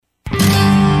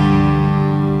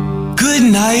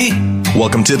night.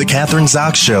 Welcome to the Kathryn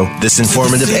Zox Show. This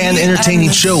informative and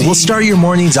entertaining show will start your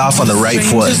mornings off on the right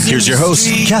foot. Here's your host,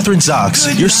 Kathryn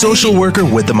Zox, your social worker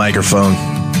with the microphone.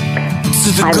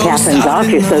 I'm Kathryn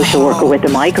Zox, your social worker with the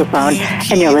microphone,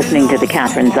 and you're listening to the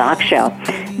Kathryn Zox Show.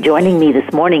 Joining me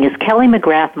this morning is Kelly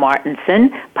McGrath Martinsen,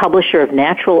 publisher of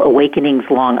Natural Awakenings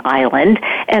Long Island,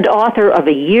 and author of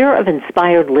A Year of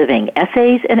Inspired Living,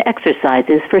 Essays and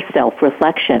Exercises for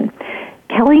Self-Reflection.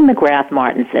 Kelly McGrath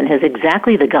Martinsen has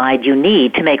exactly the guide you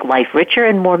need to make life richer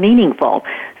and more meaningful.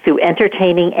 Through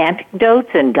entertaining anecdotes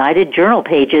and guided journal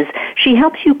pages, she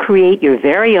helps you create your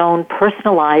very own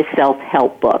personalized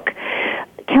self-help book.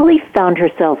 Kelly found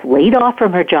herself laid off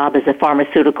from her job as a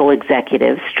pharmaceutical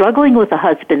executive, struggling with a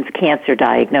husband's cancer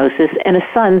diagnosis and a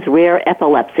son's rare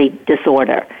epilepsy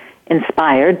disorder.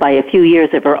 Inspired by a few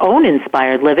years of her own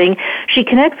inspired living, she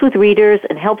connects with readers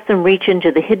and helps them reach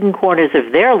into the hidden corners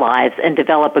of their lives and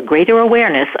develop a greater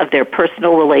awareness of their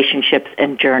personal relationships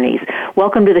and journeys.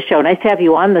 Welcome to the show. Nice to have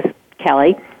you on this,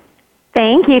 Kelly.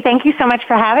 Thank you. Thank you so much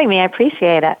for having me. I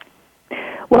appreciate it.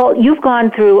 Well, you've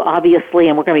gone through, obviously,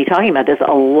 and we're going to be talking about this,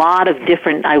 a lot of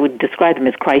different, I would describe them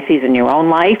as crises in your own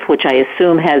life, which I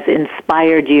assume has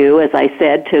inspired you, as I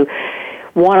said, to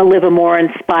want to live a more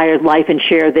inspired life and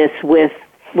share this with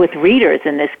readers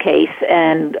in this case.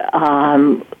 And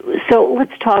so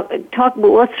let's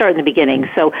let's start in the beginning.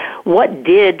 So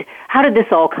how did this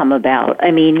all come about?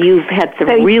 I mean, you've had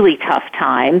some really tough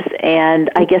times, and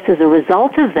I guess as a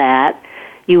result of that,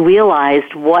 you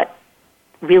realized what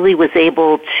really was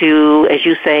able to, as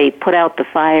you say, put out the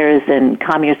fires and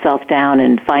calm yourself down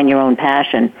and find your own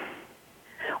passion.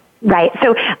 Right.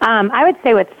 So I would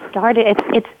say what started,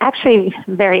 it's actually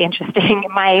very interesting.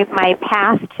 My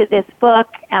path to this book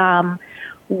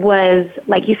was,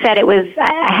 like you said,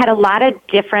 I had a lot of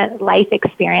different life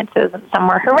experiences, and some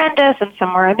were horrendous and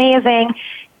some were amazing.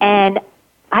 And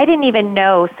I didn't even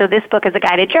know, so this book is a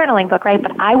guided journaling book, right?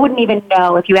 But I wouldn't even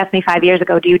know, if you asked me 5 years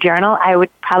ago, do you journal? I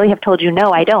would probably have told you,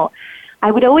 no, I don't.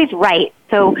 I would always write.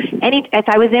 So if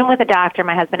I was in with a doctor,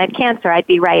 my husband had cancer, I'd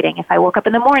be writing. If I woke up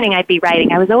in the morning, I'd be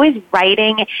writing. I was always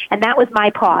writing, and that was my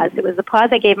pause. It was the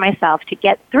pause I gave myself to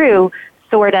get through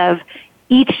sort of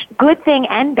each good thing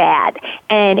and bad.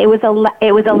 And it was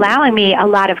allowing me a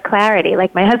lot of clarity.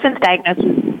 Like, my husband's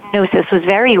diagnosis was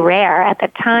very rare. At the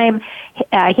time, he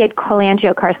had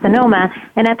cholangiocarcinoma,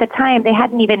 and at the time, they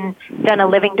hadn't even done a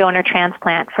living donor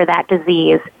transplant for that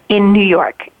disease in New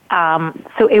York.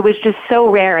 So it was just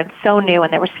so rare and so new,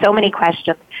 and there were so many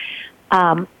questions.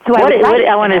 I want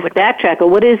to backtrack.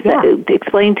 What is that?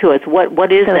 Explain to us,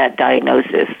 what is that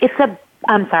diagnosis?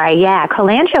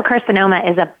 Cholangiocarcinoma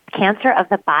is a cancer of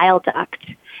the bile duct.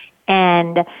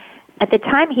 And at the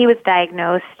time he was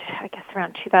diagnosed, I guess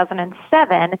around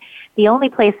 2007, the only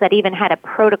place that even had a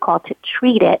protocol to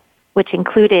treat it, which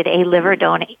included a liver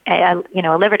transplant,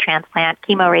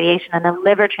 chemo, radiation, and a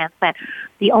liver transplant.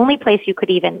 The only place you could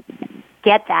even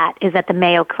get that is at the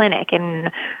Mayo Clinic in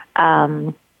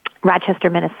Rochester,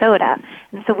 Minnesota.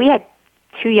 And so we had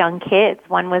 2 young kids.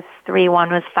 One was 3, one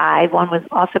was 5. One was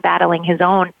also battling his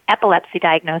own epilepsy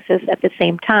diagnosis at the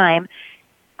same time.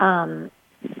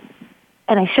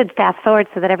 And I should fast forward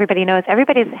so that everybody knows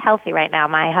everybody's healthy right now.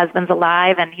 My husband's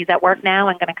alive, and he's at work now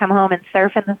and going to come home and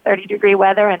surf in the 30-degree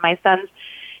weather. And my son's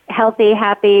healthy,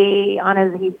 happy on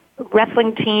his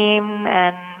wrestling team,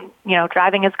 and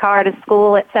driving his car to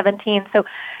school at 17. So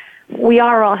we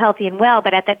are all healthy and well.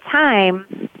 But at that time,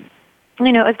 it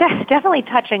was definitely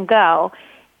touch and go.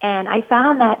 And I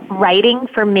found that writing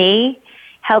for me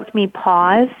helped me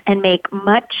pause and make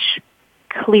much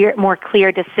more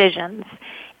clear decisions.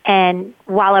 And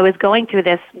while I was going through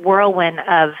this whirlwind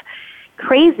of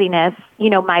craziness,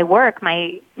 my work,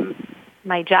 my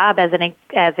job as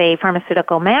a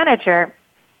pharmaceutical manager,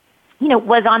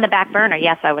 was on the back burner.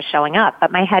 Yes, I was showing up,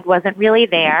 but my head wasn't really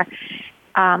there.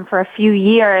 For a few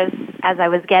years, as I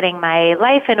was getting my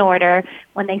life in order,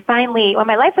 when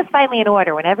my life was finally in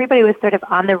order, when everybody was sort of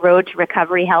on the road to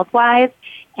recovery health-wise,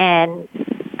 and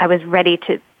I was ready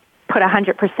to put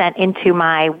 100% into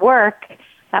my work,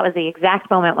 that was the exact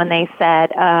moment when they said,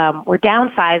 we're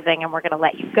downsizing and we're going to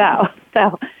let you go.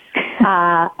 So,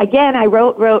 again, I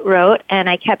wrote, and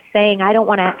I kept saying, I don't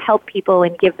want to help people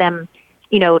and give them,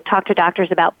 talk to doctors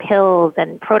about pills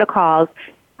and protocols.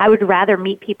 I would rather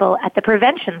meet people at the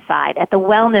prevention side, at the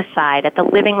wellness side, at the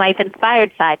living life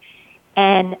inspired side.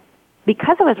 And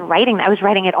because I was writing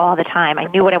it all the time. I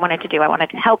knew what I wanted to do. I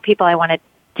wanted to help people. I wanted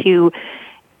to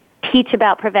teach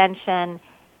about prevention.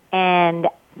 And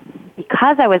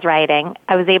because I was writing,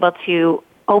 I was able to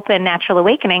open Natural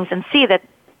Awakenings and see that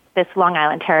this Long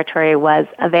Island territory was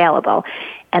available.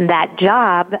 And that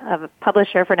job of a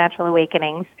publisher for Natural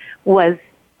Awakenings was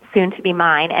soon to be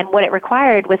mine. And what it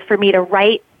required was for me to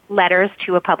write letters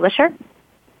to a publisher,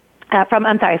 from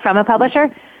a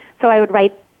publisher. So I would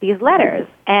write these letters,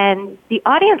 and the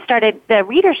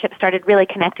readership started really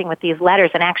connecting with these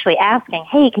letters and actually asking,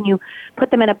 hey, can you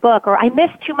put them in a book? Or I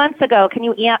missed 2 months ago, can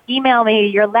you email me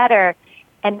your letter?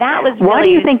 And that was really... Why do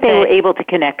you think they were able to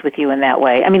connect with you in that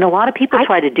way? I mean, a lot of people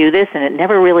try to do this, and it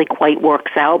never really quite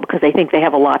works out because they think they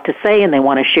have a lot to say and they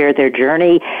want to share their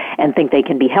journey and think they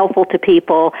can be helpful to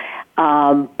people.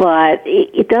 But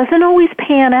it doesn't always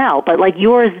pan out, but like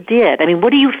yours did. I mean,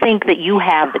 what do you think that you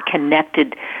have that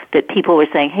connected, that people were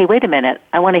saying, hey, wait a minute,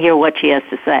 I want to hear what she has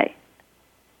to say?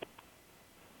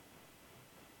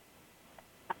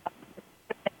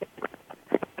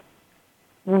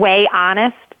 Way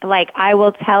honest. Like, I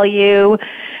will tell you,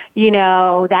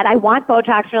 that I want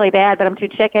Botox really bad, but I'm too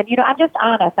chicken. I'm just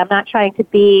honest. I'm not trying to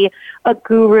be a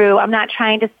guru. I'm not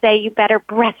trying to say you better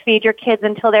breastfeed your kids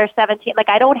until they're 17. Like,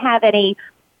 I don't have any,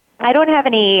 you don't have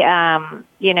an anybody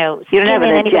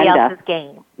else's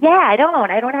game. Yeah, I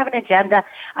don't have an agenda.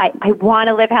 I want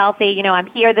to live healthy. I'm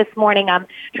here this morning. I'm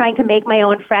trying to make my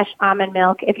own fresh almond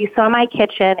milk. If you saw my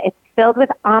kitchen, it's filled with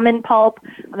almond pulp.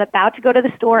 I'm about to go to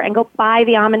the store and go buy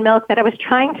the almond milk that I was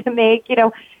trying to make.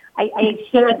 I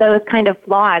share those kind of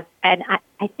flaws, and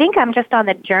I think I'm just on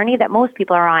the journey that most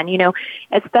people are on,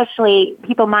 especially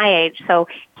people my age. So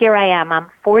here I am. I'm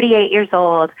 48 years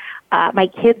old. My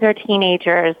kids are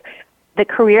teenagers. The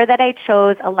career that I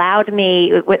chose allowed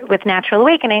me, with Natural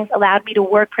Awakenings, allowed me to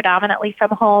work predominantly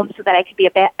from home so that I could be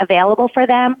available for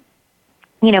them,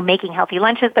 making healthy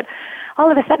lunches. But all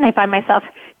of a sudden I find myself,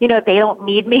 they don't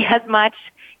need me as much.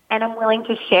 And I'm willing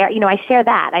to share, I share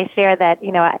that,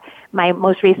 my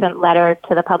most recent letter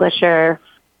to the publisher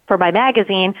for my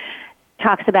magazine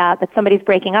talks about that somebody's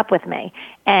breaking up with me.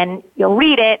 And you'll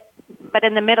read it, but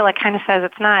in the middle it kind of says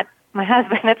it's not my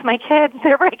husband, it's my kids.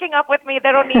 They're breaking up with me.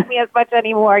 They don't need me as much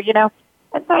anymore, And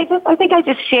so I think I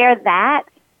just share that.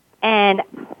 And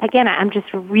again, I'm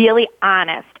just really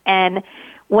honest. And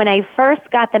when I first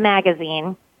got the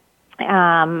magazine,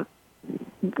 part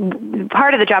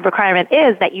of the job requirement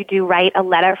is that you do write a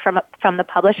letter from the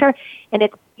publisher, and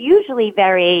it's usually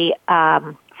very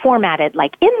formatted.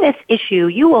 Like, in this issue,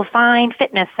 you will find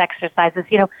fitness exercises.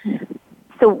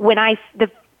 So when the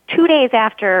 2 days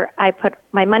after I put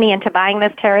my money into buying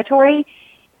this territory,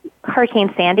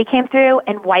 Hurricane Sandy came through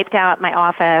and wiped out my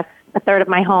office, a third of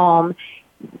my home,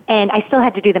 and I still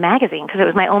had to do the magazine because it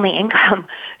was my only income.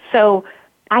 So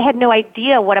I had no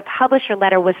idea what a publisher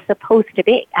letter was supposed to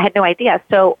be. I had no idea.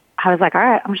 So I was like, all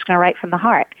right, I'm just going to write from the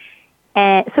heart.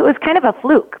 And so it was kind of a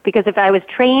fluke, because if I was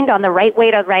trained on the right way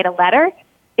to write a letter,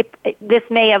 this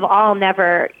may have all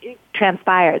never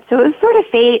transpired. So it was sort of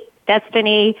fate,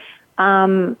 destiny.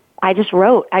 I just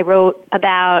wrote. I wrote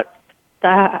about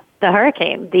the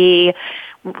hurricane, the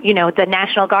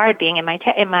National Guard being in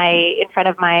front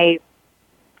of my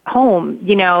home,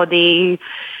 the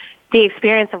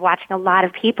experience of watching a lot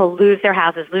of people lose their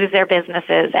houses, lose their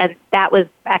businesses. And that was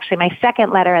actually my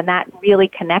second letter, and that really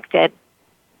connected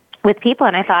with people.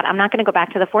 And I thought, I'm not going to go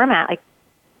back to the format. Like,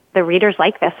 the readers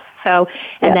like this. So,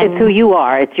 and then it's who you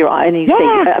are. It's your, and you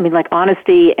say, like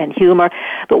honesty and humor.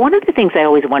 But one of the things I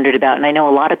always wondered about, and I know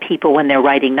a lot of people when they're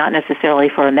writing, not necessarily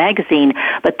for a magazine,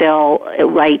 but they'll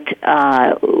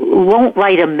won't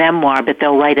write a memoir, but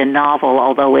they'll write a novel,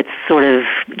 although it's sort of,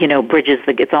 bridges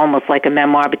it's almost like a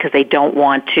memoir, because they don't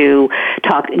want to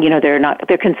talk,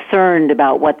 they're concerned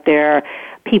about what their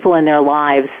people in their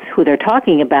lives who they're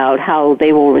talking about, how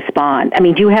they will respond. I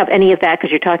mean, do you have any of that? Because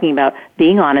you're talking about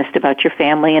being honest about your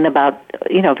family and about,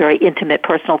 very intimate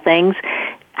personal things.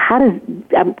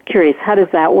 I'm curious, how does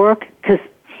that work? Because,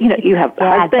 you have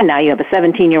a husband, now you have a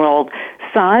 17-year-old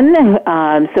son.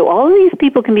 So all of these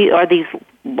people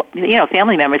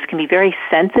family members can be very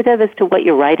sensitive as to what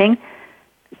you're writing.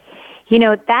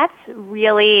 That's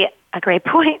really a great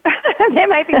point. They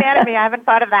might be mad at me. I haven't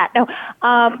thought of that. No.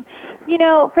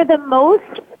 For the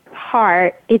most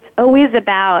part, it's always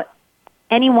about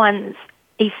anyone's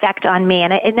effect on me.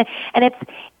 And it's,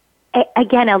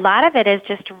 again, a lot of it is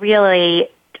just really,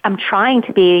 I'm trying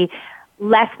to be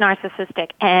less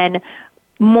narcissistic and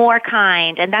more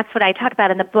kind. And that's what I talk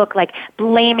about in the book, like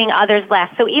blaming others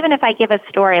less. So even if I give a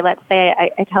story, let's say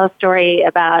I tell a story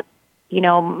about,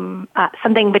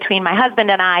 something between my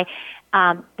husband and I,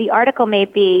 the article may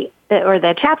be, or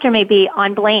the chapter may be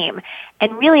on blame.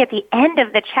 And really at the end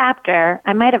of the chapter,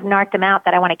 I might have narked him out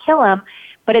that I want to kill him,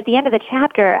 but at the end of the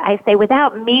chapter, I say,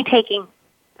 without me taking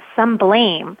some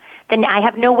blame, then I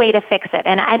have no way to fix it.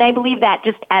 And I believe that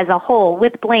just as a whole,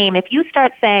 with blame, if you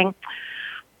start saying,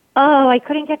 oh, I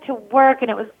couldn't get to work,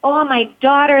 and it was all my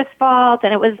daughter's fault,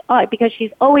 and it was because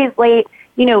she's always late,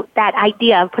 that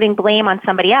idea of putting blame on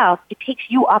somebody else, it takes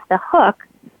you off the hook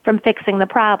from fixing the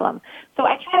problem. So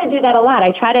I try to do that a lot.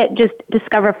 I try to just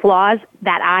discover flaws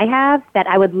that I have that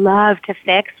I would love to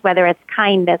fix, whether it's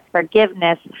kindness,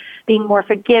 forgiveness, being more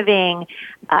forgiving,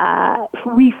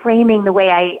 reframing the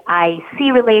way I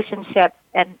see relationships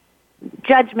and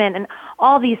judgment and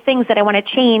all these things that I want to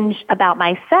change about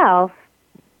myself.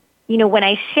 When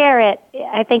I share it,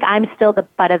 I think I'm still the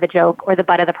butt of the joke or the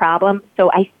butt of the problem.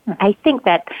 So I think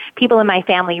that people in my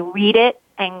family read it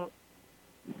and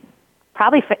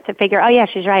probably to figure, oh yeah,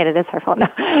 she's right, it is her fault. No.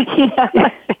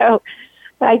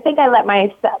 So I think I let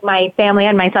my family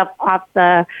and myself off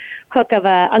the hook of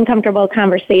an uncomfortable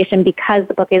conversation because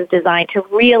the book is designed to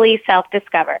really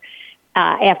self-discover.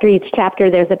 After each chapter,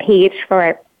 there's a page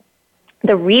for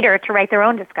the reader to write their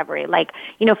own discovery. Like,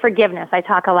 forgiveness. I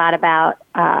talk a lot about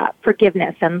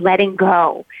forgiveness and letting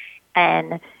go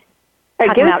and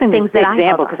give us an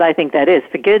example, because I think that is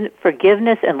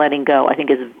forgiveness and letting go. I think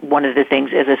is one of the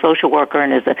things as a social worker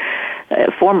and as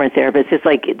a former therapist. It's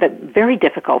like very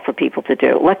difficult for people to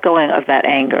do. Let go of that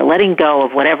anger, letting go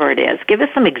of whatever it is. Give us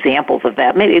some examples of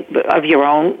that, maybe of your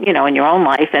own, in your own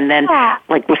life, and then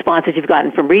like responses you've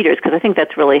gotten from readers, because I think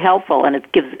that's really helpful, and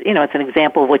it gives it's an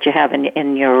example of what you have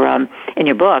in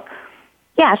your book.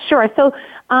 Yeah, sure. So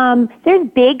there's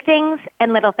big things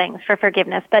and little things for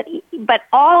forgiveness, but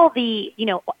all the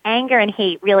anger and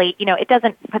hate really it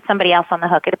doesn't put somebody else on the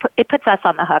hook. It puts us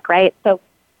on the hook, right? So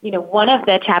one of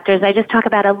the chapters I just talk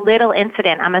about a little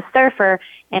incident. I'm a surfer,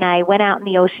 and I went out in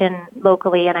the ocean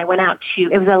locally, and I went out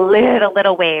it was a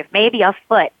little wave, maybe a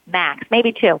foot max,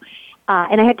 maybe two.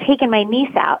 And I had taken my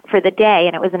niece out for the day,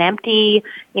 and it was an empty,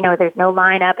 there's no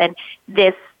lineup, and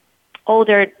this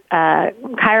older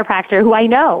chiropractor who I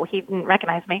know, he didn't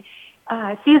recognize me,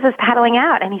 sees us paddling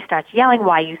out, and he starts yelling,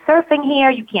 why are you surfing here?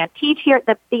 You can't teach here.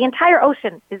 The entire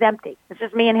ocean is empty. It's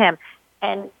just me and him.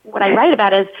 And what I write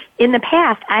about is, in the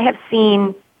past, I have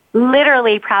seen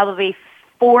literally probably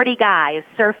 40 guys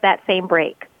surf that same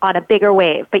break on a bigger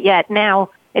wave, but yet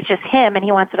now it's just him, and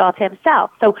he wants it all to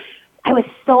himself. So I was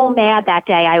so mad that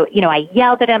day. I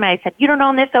yelled at him. I said, "You don't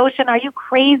own this ocean? Are you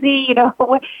crazy? The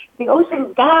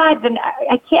ocean's God's." And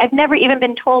I've never even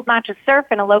been told not to surf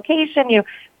in a location.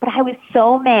 But I was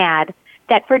so mad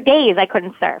that for days I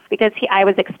couldn't surf because I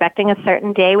was expecting a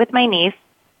certain day with my niece,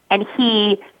 and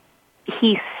he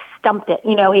stumped it.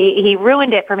 He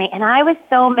ruined it for me, and I was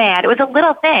so mad. It was a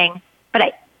little thing, but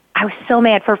I was so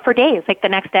mad for days. Like the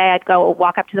next day, I'd go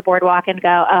walk up to the boardwalk and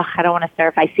go, "Oh, I don't want to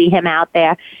surf." I see him out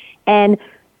there. And,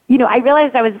 I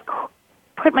realized I was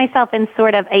put myself in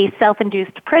sort of a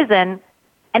self-induced prison,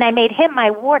 and I made him my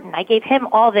warden. I gave him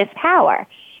all this power.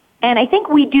 And I think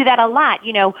we do that a lot,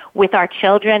 with our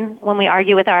children, when we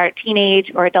argue with our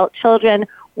teenage or adult children,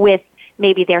 with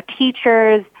maybe their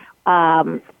teachers,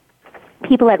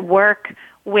 people at work,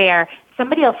 where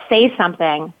somebody will say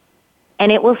something,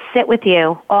 and it will sit with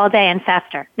you all day and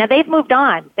fester. Now, they've moved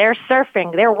on. They're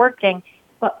surfing. They're working.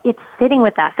 Well, it's sitting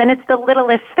with us, and it's the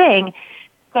littlest thing.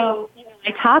 So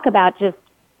I talk about just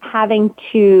having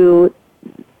to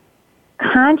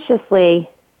consciously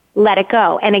let it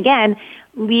go. And again,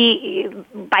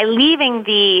 by leaving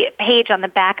the page on the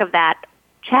back of that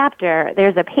chapter,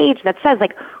 there's a page that says,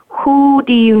 like, who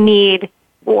do you need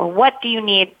or what do you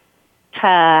need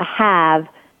to have?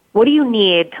 What do you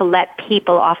need to let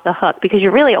people off the hook? Because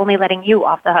you're really only letting you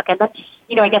off the hook. And that's,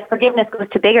 I guess forgiveness goes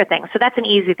to bigger things. So that's an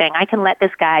easy thing. I can let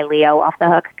this guy, Leo, off the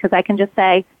hook because I can just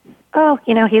say, oh,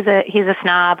 he's a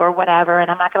snob or whatever,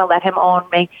 and I'm not going to let him own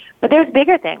me. But there's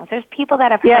bigger things. There's people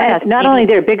that have hurt us. Not only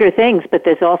there are bigger things, but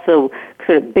there's also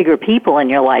sort of bigger people in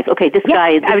your life. Okay, this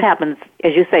happens,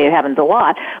 as you say, it happens a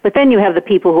lot. But then you have the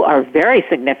people who are very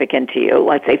significant to you,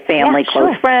 let's say family,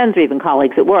 close friends, or even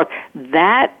colleagues at work.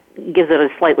 That gives it a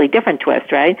slightly different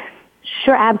twist, right?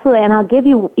 Sure, absolutely. And I'll give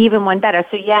you even one better.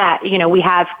 So we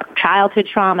have childhood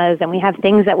traumas, and we have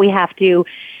things that we have to,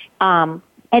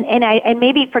 and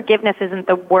maybe forgiveness isn't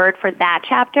the word for that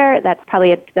chapter. That's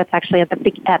actually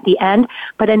at the end.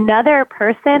 But another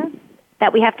person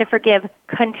that we have to forgive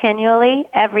continually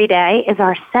every day is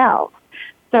ourselves.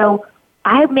 So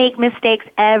I make mistakes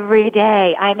every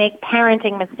day. I make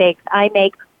parenting mistakes. I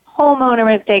make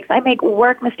homeowner mistakes. I make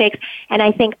work mistakes. And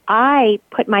I think I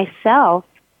put myself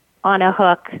on a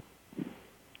hook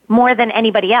more than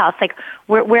anybody else. Like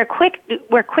we're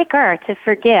quicker to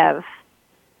forgive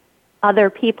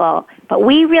other people, but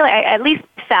we really, at least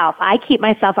self, I keep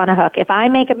myself on a hook. If I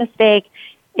make a mistake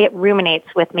it ruminates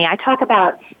with me. I talk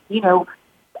about,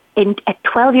 at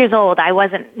 12 years old, I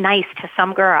wasn't nice to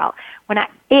some girl. When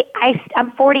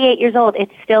I'm 48 years old, it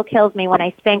still kills me when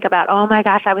I think about, oh my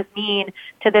gosh, I was mean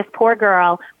to this poor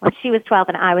girl when she was 12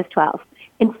 and I was 12.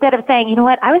 Instead of saying, you know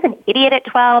what, I was an idiot at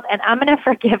 12 and I'm going to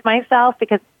forgive myself,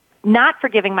 because not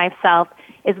forgiving myself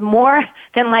is more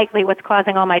than likely what's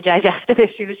causing all my digestive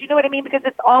issues. You know what I mean? Because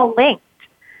it's all linked.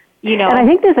 And I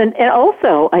think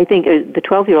I think the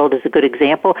 12-year-old is a good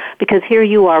example, because here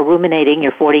you are ruminating,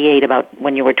 you're 48, about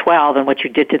when you were 12 and what you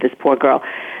did to this poor girl.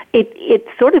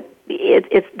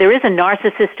 There is a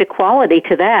narcissistic quality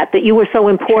to that you were so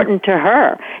important to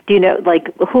her. Do you know,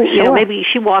 Sure. Maybe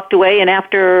she walked away and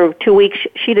after 2 weeks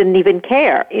she didn't even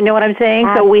care. You know what I'm saying?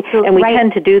 Absolutely. So we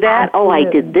tend to do that. Absolutely. Oh, I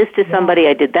did this to somebody,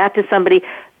 I did that to somebody.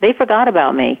 They forgot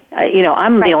about me.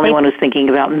 I'm the only one who's thinking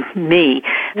about me.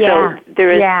 Yeah. So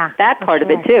there is that part of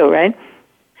it too, right?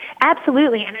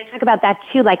 Absolutely. And I talk about that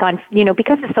too,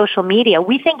 because of social media,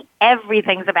 we think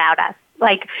everything's about us.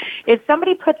 Like, if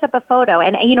somebody puts up a photo,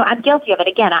 and, I'm guilty of it.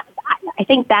 Again, I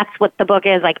think that's what the book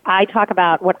is. Like, I talk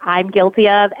about what I'm guilty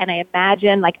of, and I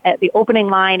imagine, the opening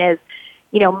line is,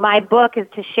 my book is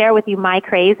to share with you my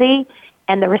crazy,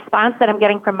 and the response that I'm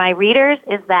getting from my readers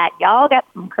is that y'all got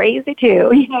some crazy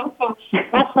too. So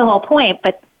that's the whole point.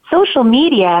 But social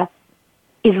media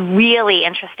is really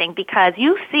interesting, because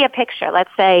you see a picture. Let's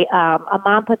say a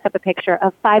mom puts up a picture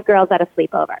of 5 girls at a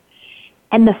sleepover.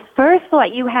 And the first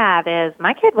thought you have is,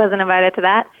 my kid wasn't invited to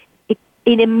that. It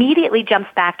immediately jumps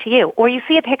back to you. Or you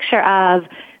see a picture of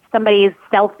somebody's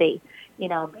selfie,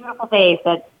 beautiful face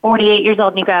at 48 years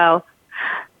old, and you go,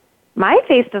 my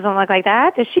face doesn't look like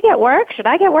that. Does she get work? Should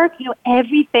I get work?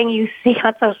 Everything you see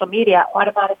on social media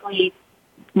automatically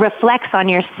reflects on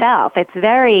yourself. It's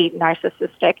very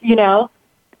narcissistic,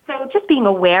 So just being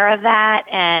aware of that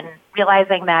and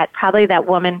realizing that probably that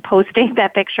woman posting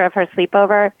that picture of her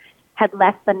sleepover had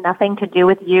less than nothing to do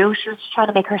with you. She was trying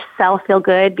to make herself feel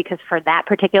good, because for that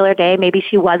particular day, maybe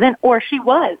she wasn't, or she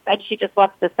was, and she just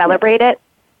wants to celebrate it.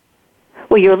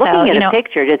 Well, you're looking at a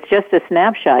picture. It's just a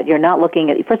snapshot. You're not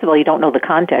looking at, first of all, you don't know the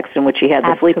context in which she had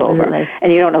the sleepover.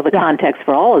 And you don't know the context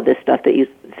for all of this stuff that you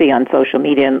see on social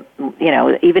media. And,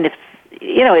 even if,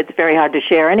 it's very hard to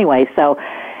share anyway. So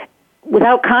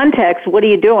without context, what are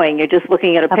you doing? You're just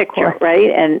looking at a picture,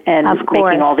 right? And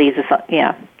making all these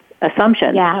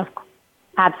assumptions. Yeah,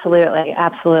 absolutely,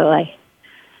 absolutely.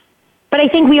 But I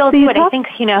think we all do it. I think,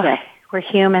 we're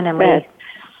human, and we...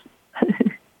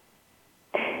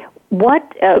 What?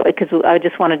 Because I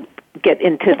just want to get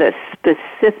into the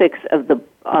specifics of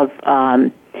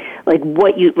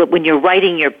when you're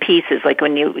writing your pieces, like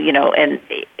when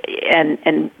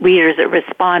and readers are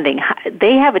responding,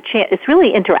 they have a chance. It's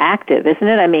really interactive, isn't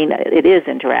it? I mean, it is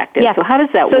interactive. Yes. So how does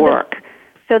that work?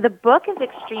 So the book is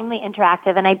extremely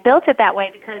interactive, and I built it that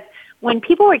way because when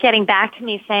people were getting back to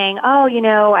me saying, oh,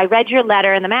 I read your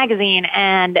letter in the magazine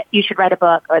and you should write a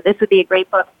book, or this would be a great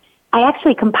book, I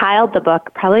actually compiled the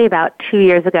book probably about 2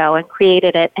 years ago and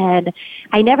created it, and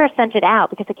I never sent it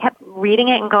out because I kept reading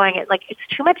it and going, it's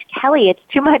too much Kelly, it's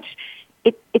too much,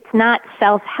 it's not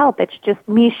self-help, it's just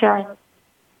me sharing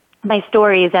my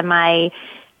stories and my,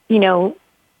 the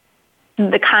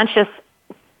conscious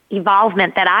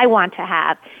evolvement that I want to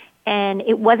have. And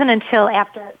it wasn't until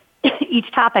after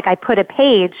each topic I put a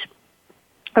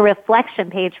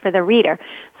reflection page for the reader.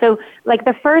 So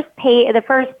the first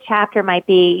chapter might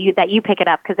be that you pick it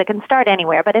up, because it can start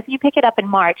anywhere. But if you pick it up in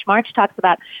March talks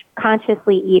about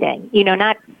consciously eating,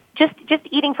 not just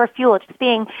eating for fuel, just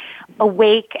being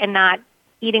awake and not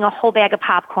eating a whole bag of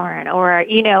popcorn, or,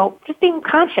 just being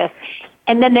conscious.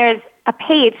 And then there's a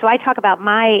page, so I talk about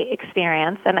my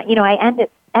experience, and, I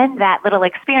end that little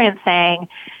experience saying,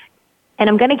 and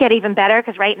I'm going to get even better,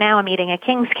 because right now I'm eating a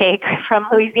king's cake from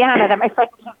Louisiana that my friend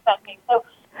just sent me. So,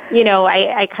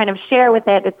 I kind of share with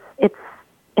it.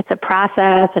 It's a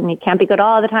process, and you can't be good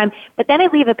all the time. But then I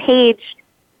leave a page,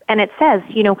 and it says,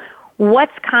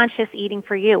 what's conscious eating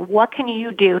for you? What can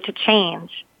you do to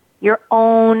change your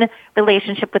own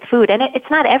relationship with food? And it's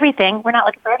not everything. We're not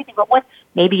looking for everything, but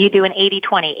maybe you do an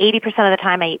 80-20. 80% of the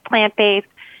time I eat plant-based,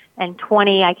 and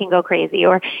 20, I can go crazy,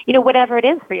 or, whatever it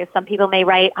is for you. Some people may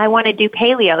write, I want to do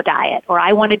paleo diet, or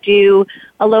I want to do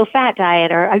a low-fat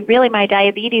diet, or really my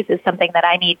diabetes is something that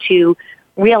I need to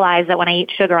realize that when I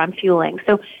eat sugar, I'm fueling.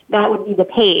 So that would be the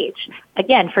page.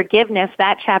 Again, forgiveness,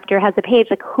 that chapter has a page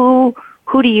like, who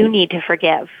do you need to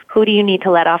forgive? Who do you need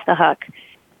to let off the hook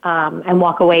and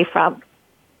walk away from?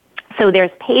 So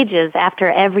there's pages after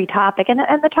every topic, and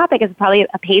the topic is probably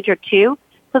a page or two,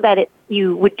 so that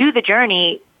you would do the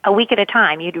journey a week at a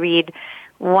time. You'd read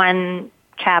one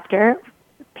chapter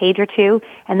page or two,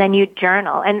 and then you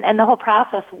journal. And the whole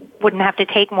process wouldn't have to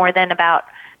take more than about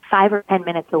 5 or 10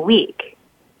 minutes a week.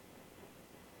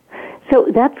 So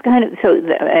that's kind of,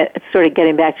 sort of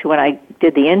getting back to when I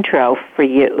did the intro for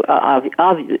you,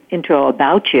 intro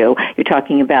about you, you're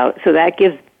talking about, so that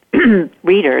gives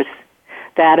readers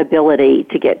that ability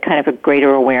to get kind of a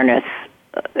greater awareness,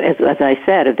 as I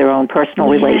said, of their own personal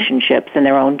relationships and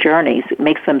their own journeys. It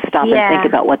makes them stop and think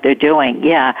about what they're doing.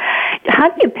 Yeah. How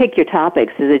do you pick your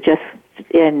topics? Is it just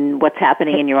in what's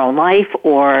happening in your own life,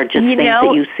 or just things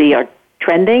that you see are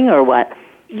trending, or what?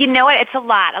 You know what? It's a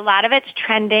lot. A lot of it's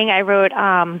trending. I wrote,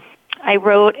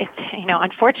 it's,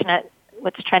 unfortunate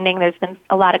what's trending. There's been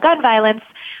a lot of gun violence.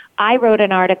 I wrote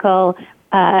an article,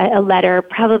 a letter,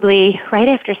 probably right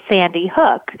after Sandy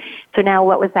Hook. So now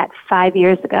what was that, 6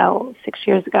 years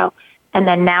ago? And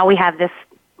then now we have this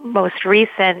most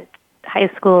recent high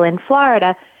school in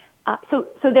Florida. So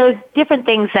there's different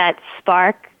things that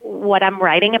spark what I'm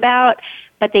writing about,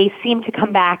 but they seem to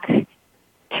come back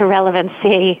to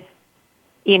relevancy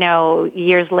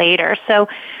years later. So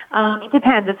it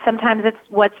depends. Sometimes it's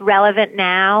what's relevant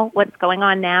now, what's going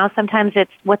on now. Sometimes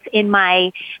it's what's in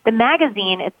the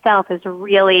magazine itself is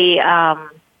really a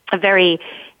very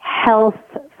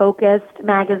health-focused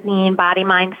magazine, body,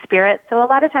 mind, spirit. So a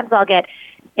lot of times I'll get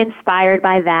inspired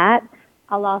by that.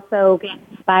 I'll also get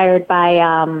inspired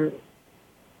by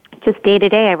just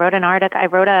day-to-day.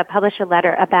 I published a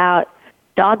letter about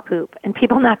dog poop and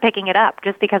people not picking it up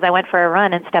just because I went for a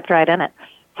run and stepped right in it.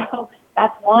 So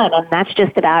that's one, and that's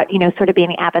just about, sort of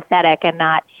being apathetic and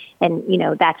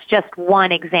that's just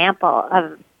one example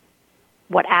of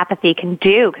what apathy can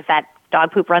do, because that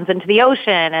dog poop runs into the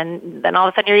ocean and then all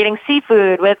of a sudden you're eating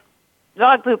seafood with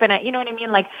dog poop in it. You know what I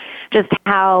mean? Like just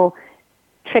how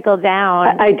trickle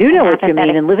down. I do know what you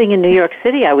mean. And living in New York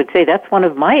City, I would say that's one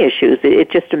of my issues. It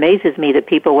just amazes me that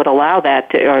people would allow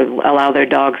that or allow their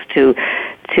dogs to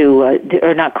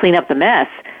or not clean up the mess.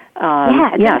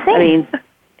 It's insane.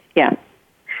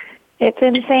 It's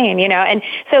insane, and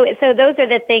so those are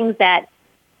the things that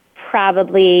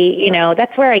probably,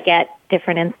 that's where I get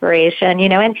different inspiration,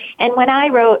 and when I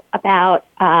wrote about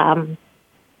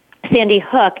Sandy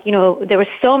Hook, there were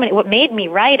so many, what made me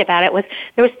write about it was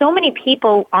there were so many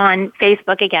people on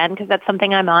Facebook, again, because that's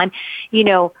something I'm on,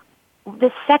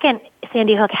 the second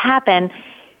Sandy Hook happened,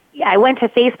 I went to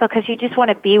Facebook because you just want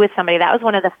to be with somebody. That was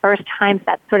one of the first times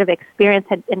that sort of experience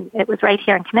and it was right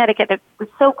here in Connecticut. It was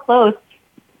so close.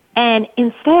 And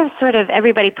instead of sort of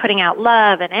everybody putting out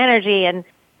love and energy, and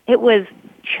it was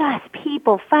just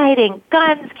people fighting,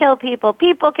 guns kill people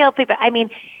kill people. I mean,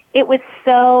 it was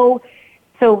so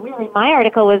really my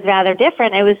article was rather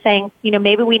different. I was saying,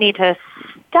 maybe we need to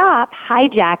stop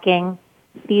hijacking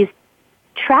these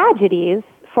tragedies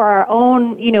for our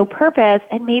own, purpose,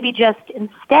 and maybe just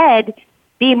instead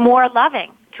be more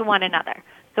loving to one another.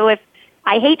 So if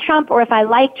I hate Trump or if I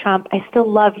like Trump, I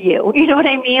still love you. You know what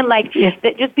I mean? Like,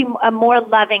 just be a more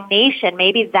loving nation.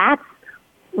 Maybe that's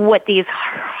what these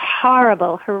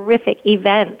horrible, horrific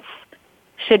events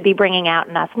should be bringing out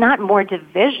in us, not more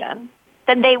division.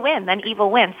 Then they win, then evil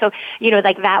wins. So,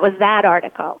 that was that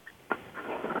article.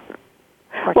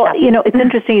 Well, it's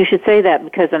interesting you should say that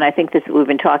because, and I think we've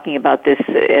been talking about this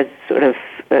as sort of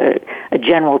a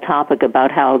general topic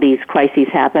about how these crises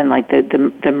happen, like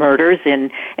the murders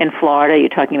in Florida. You're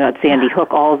talking about Sandy Hook,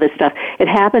 all of this stuff. It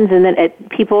happens, and then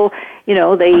people,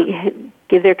 they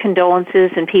give their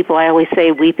condolences, and people, I always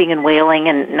say, weeping and wailing,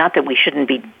 and not that we shouldn't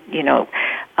be,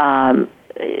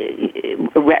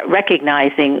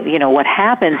 recognizing, what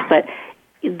happens, but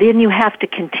then you have to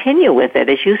continue with it,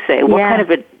 as you say. What kind of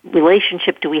a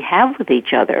relationship do we have with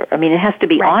each other? I mean, it has to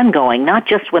be ongoing, not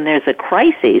just when there's a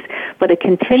crisis, but a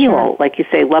continual, like you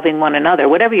say, loving one another,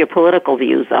 whatever your political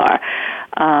views are.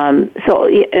 And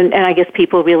I guess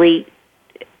people really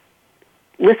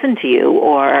listen to you,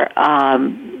 or,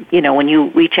 when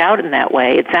you reach out in that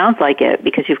way. It sounds like it,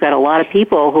 because you've got a lot of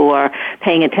people who are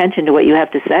paying attention to what you have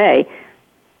to say.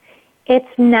 It's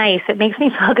nice. It makes me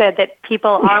feel good that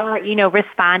people are,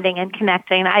 responding and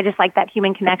connecting. I just like that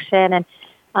human connection. And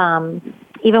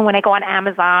even when I go on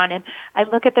Amazon and I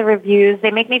look at the reviews,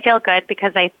 they make me feel good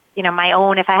because my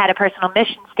own, if I had a personal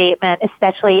mission statement,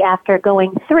 especially after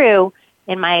going through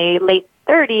in my late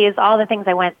 30s, all the things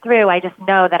I went through, I just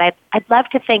know that I'd love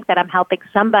to think that I'm helping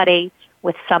somebody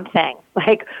with something.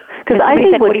 Because I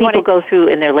think what people go through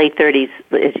in their late 30s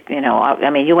is,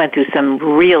 you went through some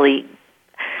really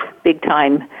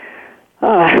big-time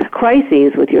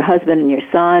crises with your husband and your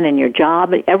son and your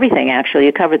job, everything, actually.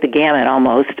 You covered the gamut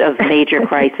almost of major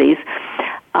crises.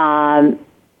 A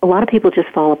lot of people just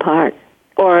fall apart,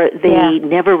 or they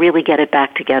never really get it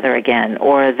back together again,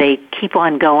 or they keep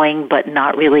on going but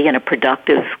not really in a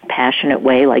productive, passionate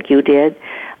way like you did.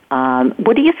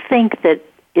 What do you think that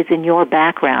is in your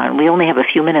background? We only have a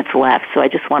few minutes left, so I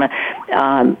just want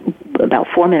to, about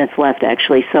 4 minutes left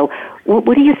actually. So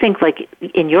what do you think, like,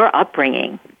 in your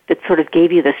upbringing that sort of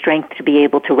gave you the strength to be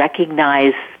able to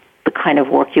recognize the kind of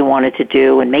work you wanted to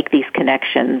do and make these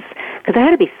connections? Because there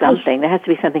had to be something. There has to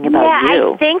be something about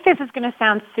you. I think this is going to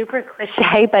sound super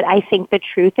cliche, but I think the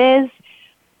truth is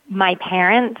my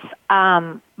parents,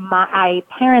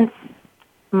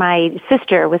 my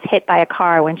sister was hit by a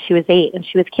car when she was 8 and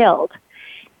she was killed.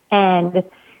 And,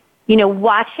 you know,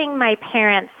 watching my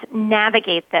parents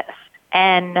navigate this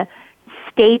and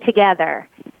stay together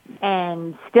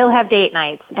and still have date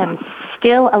nights and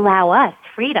still allow us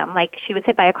freedom. Like, she was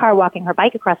hit by a car walking her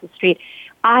bike across the street.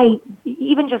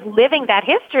 Even just living that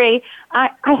history,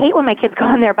 I hate when my kids go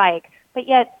on their bike. But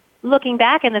yet, looking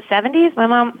back in the 70s, my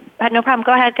mom had no problem.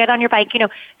 Go ahead, get on your bike. You know,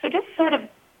 so just sort of,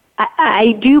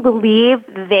 I do believe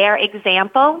their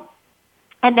example,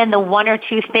 and then the one or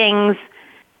two things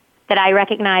that I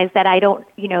recognize that I don't,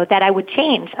 you know, that I would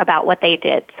change about what they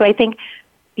did. So I think,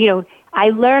 you know,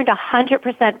 I learned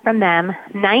 100% from them,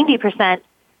 90%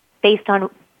 based on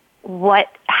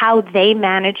how they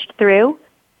managed through,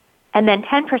 and then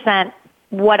 10%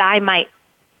 what I might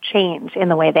change in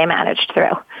the way they managed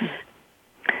through.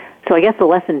 So I guess the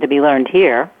lesson to be learned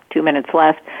here, 2 minutes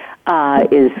left,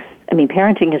 is, I mean,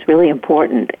 parenting is really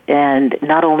important, and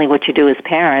not only what you do as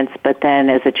parents, but then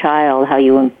as a child, how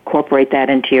you incorporate that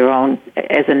into your own,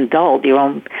 as an adult, your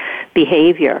own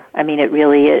behavior. I mean, it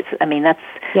really is. I mean, that's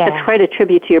quite a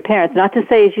tribute to your parents. Not to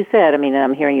say, as you said, I mean,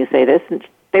 I'm hearing you say this,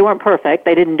 they weren't perfect.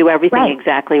 They didn't do everything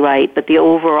exactly right, but the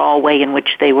overall way in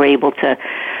which they were able to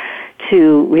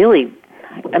really,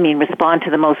 I mean, respond to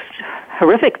the most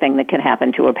horrific thing that can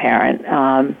happen to a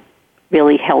parent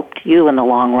really helped you in the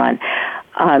long run.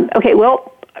 Okay,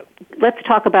 well, let's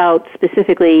talk about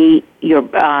specifically your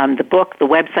the book, the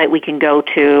website we can go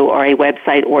to, or a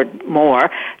website or more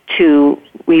to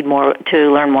read more,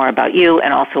 to learn more about you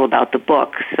and also about the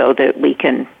book, so that we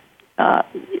can.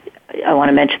 I want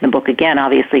to mention the book again.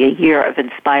 Obviously, A Year of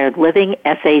Inspired Living: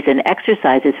 Essays and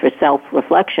Exercises for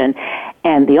Self-Reflection,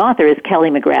 and the author is Kelly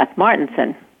McGrath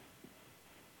Martinsen.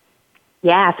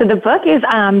 Yeah, so the book is,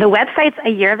 the website's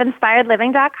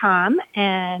ayearofinspiredliving.com,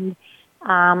 and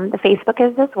the Facebook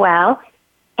is as well.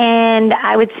 And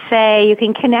I would say you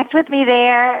can connect with me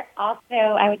there. Also,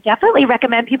 I would definitely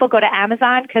recommend people go to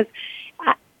Amazon, because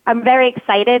I'm very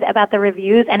excited about the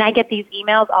reviews, and I get these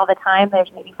emails all the time.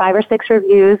 There's maybe 5 or 6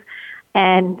 reviews.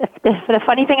 And the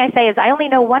funny thing I say is I only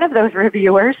know one of those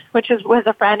reviewers, which was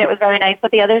a friend. It was very nice,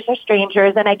 but the others are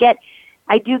strangers. And I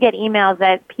do get emails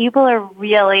that people are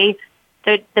really,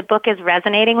 the book is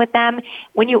resonating with them.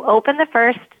 When you open the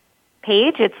first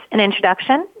page, it's an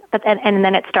introduction, and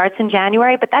then it starts in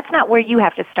January, but that's not where you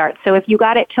have to start. So if you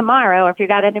got it tomorrow, or if you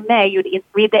got it in May, you'd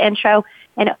read the intro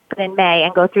and open in May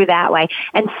and go through that way.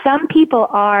 And a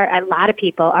lot of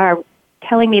people are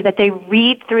telling me that they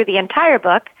read through the entire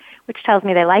book, which tells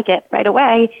me they like it right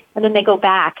away, and then they go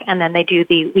back and then they do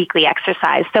the weekly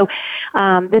exercise. So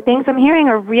the things I'm hearing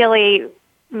are really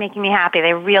making me happy.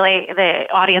 The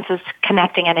audience is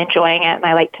connecting and enjoying it, and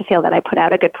I like to feel that I put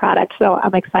out a good product, so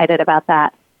I'm excited about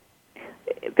that.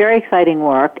 Very exciting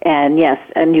work, and yes,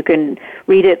 and you can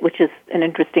read it, which is an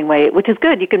interesting way, which is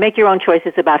good. You can make your own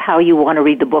choices about how you want to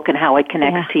read the book and how it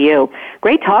connects to you.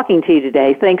 Great talking to you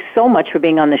today. Thanks so much for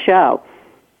being on the show.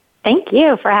 Thank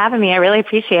you for having me. I really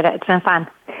appreciate it. It's been fun.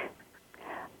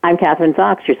 I'm Kathryn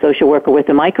Zox, your social worker with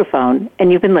a microphone,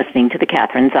 and you've been listening to The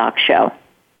Kathryn Zox Show.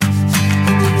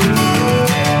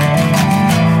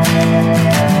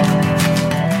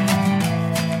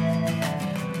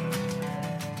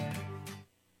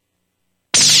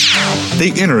 The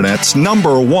Internet's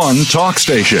 #1 talk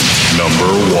station. #1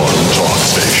 talk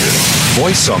station.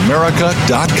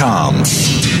 VoiceAmerica.com.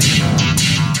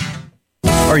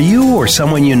 Are you or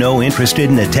someone you know interested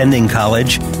in attending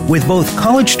college? With both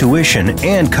college tuition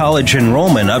and college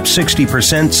enrollment up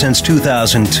 60% since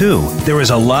 2002, there is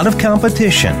a lot of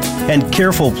competition, and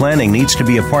careful planning needs to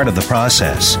be a part of the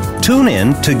process. Tune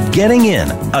in to Getting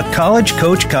In, a college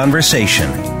coach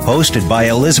conversation, hosted by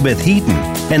Elizabeth Heaton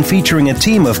and featuring a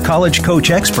team of college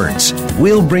coach experts.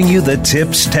 We'll bring you the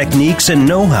tips, techniques, and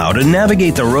know-how to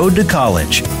navigate the road to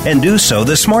college and do so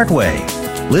the smart way.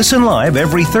 Listen live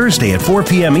every Thursday at 4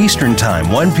 p.m. Eastern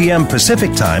Time, 1 p.m.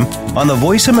 Pacific Time on the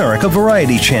Voice America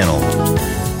Variety Channel.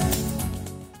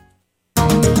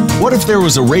 What What if there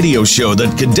was a radio show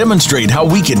that could demonstrate how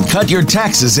we can cut your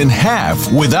taxes in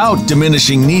half without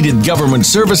diminishing needed government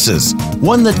services?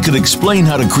 One that could explain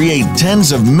how to create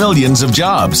tens of millions of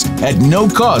jobs at no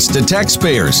cost to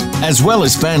taxpayers, as well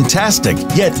as fantastic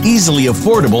yet easily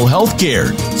affordable health care.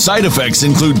 Side effects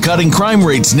include cutting crime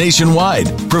rates nationwide,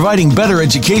 providing better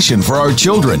education for our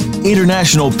children,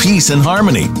 international peace and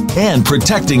harmony, and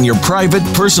protecting your private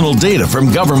personal data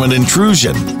from government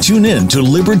intrusion. Tune in to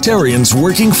Libertarians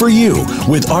Working for You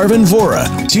with Arvin Vora,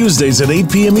 Tuesdays at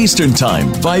 8 p.m. Eastern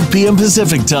Time, 5 p.m.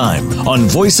 Pacific Time on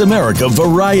Voice America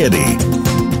Variety.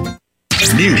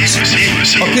 News,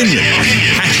 opinion,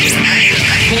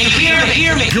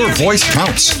 your voice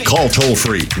counts. Call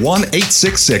toll-free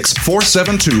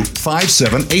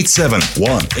 1-866-472-5787.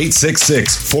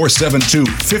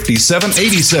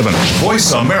 1-866-472-5787.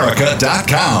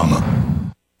 VoiceAmerica.com.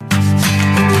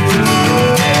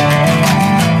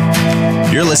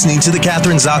 You're listening to The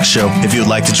Kathryn Zox Show. If you would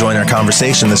like to join our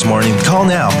conversation this morning, call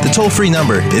now. The toll-free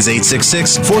number is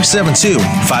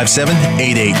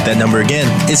 866-472-5788. That number again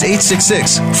is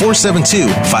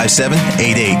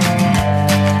 866-472-5788.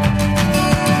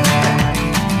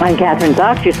 I'm Kathryn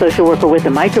Zox, your social worker with a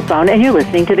microphone, and you're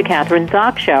listening to The Kathryn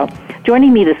Zox Show.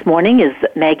 Joining me this morning is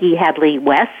Maggie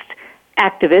Hadleigh-West,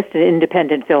 activist and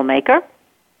independent filmmaker.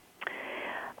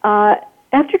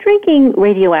 After drinking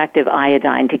radioactive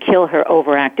iodine to kill her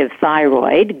overactive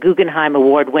thyroid, Guggenheim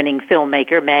Award-winning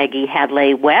filmmaker Maggie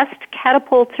Hadleigh-West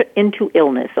catapults her into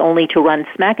illness, only to run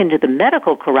smack into the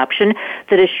medical corruption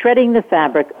that is shredding the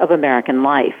fabric of American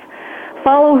life.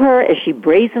 Follow her as she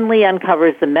brazenly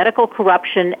uncovers the medical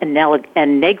corruption and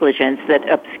negligence that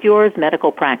obscures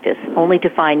medical practice, only to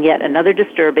find yet another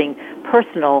disturbing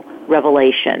personal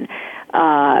revelation.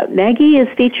 Maggie is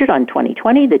featured on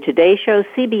 2020, The Today Show,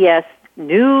 CBS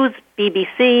News,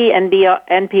 BBC,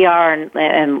 NPR,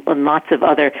 and lots of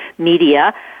other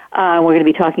media. We're going to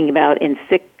be talking about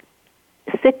Sick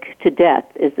to Death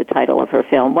is the title of her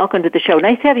film. Welcome to the show.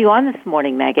 Nice to have you on this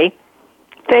morning, Maggie.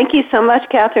 Thank you so much,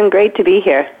 Kathryn. Great to be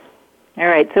here. All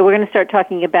right, so we're going to start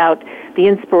talking about the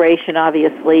inspiration,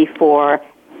 obviously, for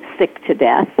Sick to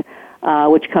Death,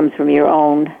 which comes from your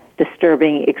own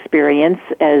disturbing experience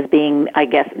as being, I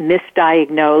guess,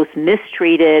 misdiagnosed,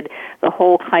 mistreated, the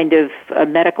whole kind of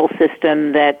medical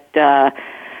system that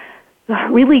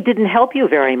really didn't help you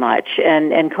very much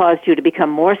and caused you to become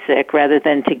more sick rather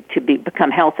than to become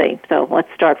healthy. So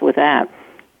let's start with that.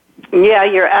 Yeah,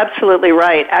 you're absolutely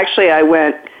right. Actually, I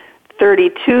went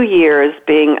 32 years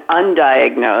being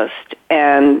undiagnosed,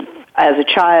 and as a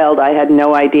child, I had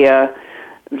no idea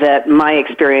that my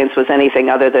experience was anything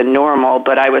other than normal,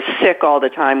 but I was sick all the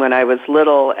time when I was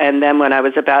little, and then when I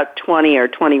was about 20 or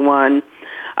 21,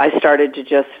 I started to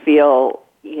just feel,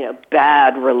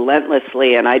 bad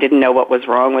relentlessly, and I didn't know what was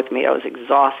wrong with me. I was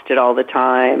exhausted all the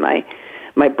time.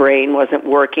 My brain wasn't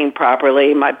working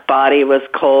properly. My body was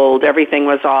cold. Everything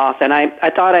was off, and I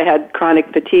thought I had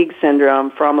chronic fatigue syndrome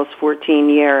for almost 14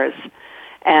 years,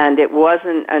 and it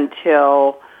wasn't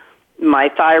until my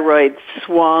thyroid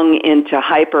swung into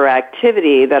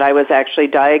hyperactivity that I was actually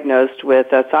diagnosed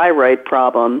with a thyroid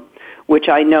problem, which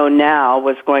I know now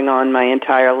was going on my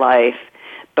entire life.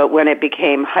 But when it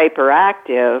became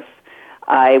hyperactive,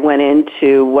 I went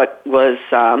into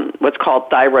what's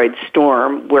called thyroid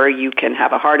storm, where you can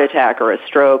have a heart attack or a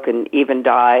stroke and even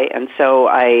die. And so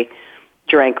I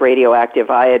drank radioactive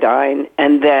iodine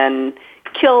and then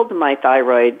killed my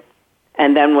thyroid,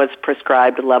 and then was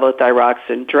prescribed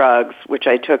levothyroxine drugs, which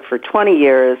I took for 20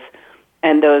 years,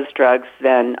 and those drugs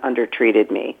then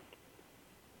undertreated me.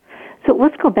 So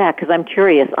let's go back, because I'm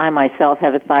curious. I myself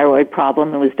have a thyroid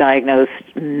problem and was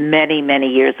diagnosed many, many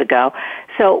years ago.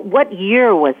 So what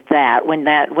year was that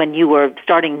when you were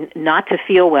starting not to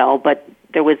feel well, but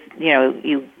there was,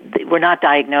 you were not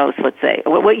diagnosed, let's say?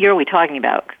 What year are we talking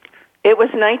about? It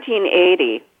was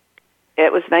 1980.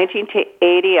 It was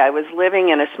 1980. I was living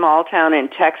in a small town in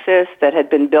Texas that had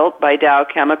been built by Dow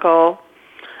Chemical.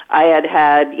 I had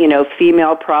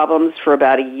female problems for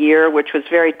about a year, which was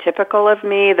very typical of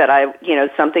me, that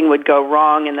something would go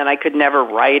wrong and then I could never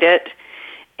right it.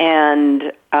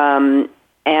 And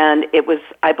it was,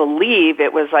 I believe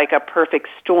it was like a perfect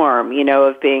storm,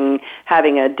 of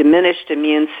having a diminished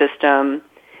immune system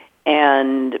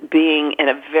and being in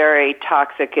a very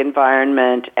toxic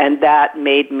environment, and that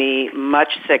made me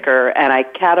much sicker, and I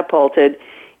catapulted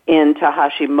into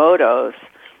Hashimoto's,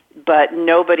 but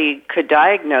nobody could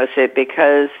diagnose it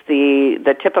because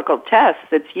the typical test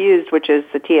that's used, which is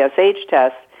the TSH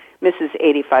test, misses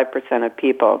 85% of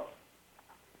people.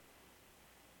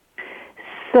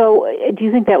 So, do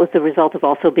you think that was the result of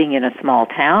also being in a small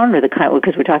town, or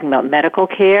because we're talking about medical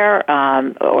care,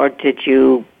 or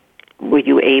were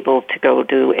you able to go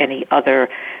to any other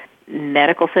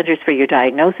medical centers for your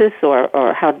diagnosis, or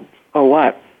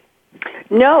what?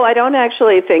 No, I don't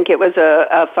actually think it was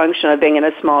a function of being in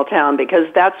a small town, because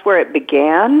that's where it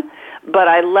began. But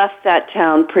I left that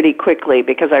town pretty quickly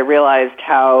because I realized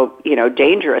how,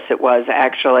 dangerous it was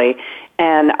actually.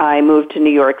 And I moved to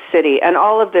New York City. And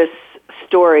all of this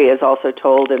story is also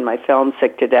told in my film,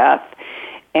 Sick to Death.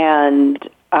 And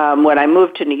when I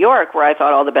moved to New York, where I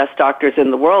thought all the best doctors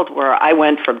in the world were, I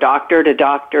went from doctor to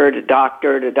doctor to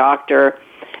doctor to doctor,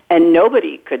 and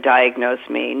nobody could diagnose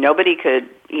me. Nobody could,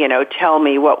 tell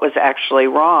me what was actually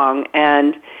wrong.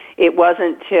 And it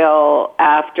wasn't till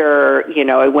after,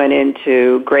 I went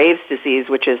into Graves' disease,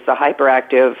 which is the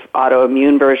hyperactive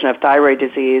autoimmune version of thyroid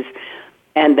disease,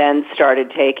 and then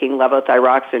started taking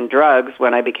levothyroxine drugs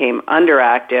when I became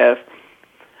underactive,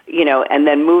 and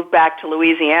then moved back to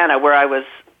Louisiana, where I was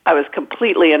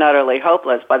completely and utterly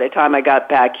hopeless by the time I got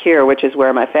back here, which is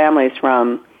where my family's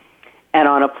from. And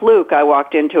on a fluke, I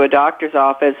walked into a doctor's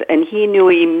office, and he knew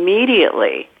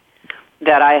immediately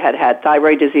that I had had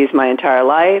thyroid disease my entire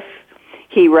life.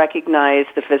 He recognized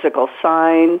the physical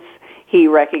signs. He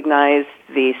recognized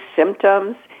the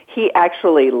symptoms. He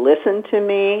actually listened to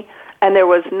me. And there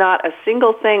was not a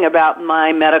single thing about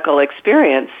my medical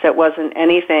experience that wasn't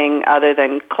anything other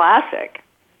than classic.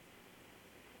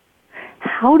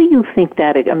 How do you think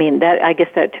that? I guess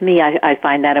that to me, I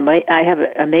find that I have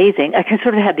amazing. I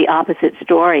sort of had the opposite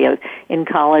story of in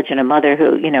college, and a mother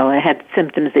who had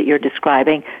symptoms that you're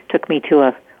describing took me to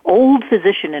a old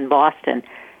physician in Boston,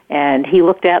 and he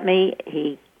looked at me.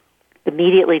 He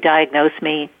immediately diagnosed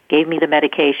me, gave me the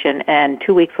medication, and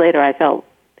 2 weeks later, I felt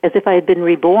as if I had been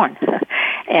reborn.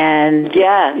 And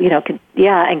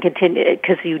and continue,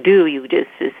 because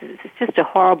it's just a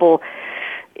horrible.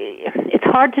 It's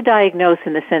hard to diagnose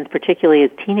in the sense, particularly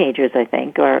as teenagers, I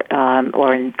think, or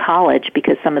in college,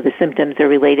 because some of the symptoms are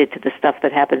related to the stuff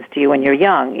that happens to you when you're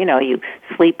young. You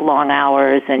sleep long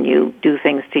hours and you do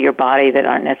things to your body that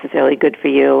aren't necessarily good for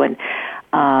you, and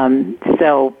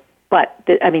there's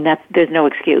no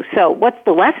excuse. So, what's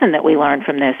the lesson that we learned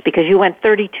from this? Because you went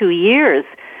 32 years.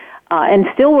 And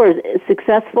still were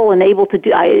successful and able to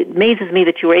do. It amazes me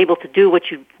that you were able to do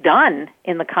what you've done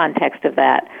in the context of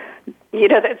that.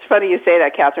 That's funny you say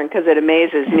that, Kathryn, because it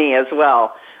amazes me as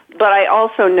well. But I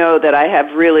also know that I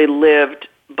have really lived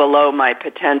below my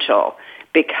potential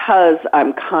because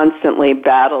I'm constantly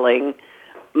battling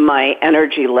my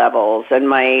energy levels and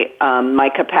my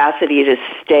capacity to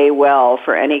stay well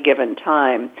for any given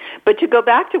time. But to go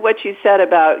back to what you said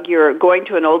about you're going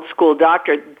to an old school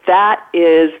doctor, that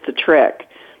is the trick.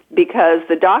 Because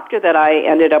the doctor that I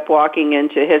ended up walking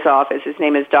into his office, his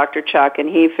name is Dr. Chuck, and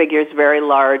he figures very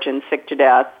large and Sick to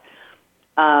Death,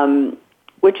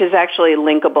 which is actually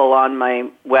linkable on my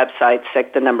website,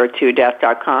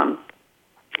 sick2death.com.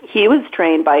 He was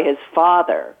trained by his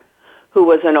father, who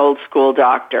was an old school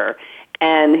doctor.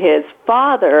 And his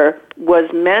father was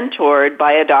mentored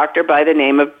by a doctor by the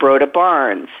name of Broda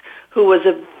Barnes, who was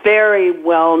a very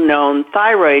well-known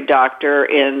thyroid doctor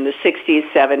in the 60s,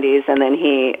 70s, and then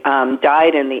he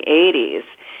died in the 80s.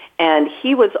 And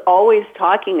he was always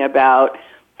talking about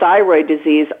thyroid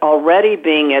disease already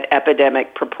being at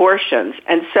epidemic proportions.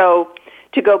 And so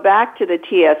to go back to the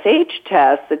TSH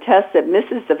test, the test that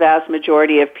misses the vast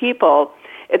majority of people,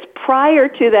 it's prior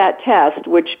to that test,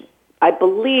 which I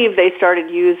believe they started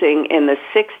using in the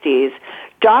 60s.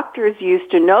 Doctors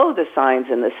used to know the signs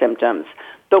and the symptoms.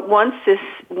 But once this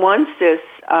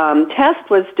test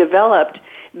was developed,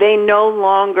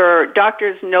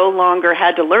 doctors no longer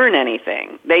had to learn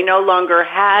anything. They no longer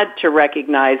had to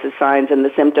recognize the signs and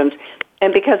the symptoms.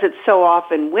 And because it's so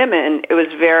often women, it was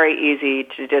very easy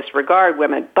to disregard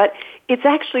women. But it's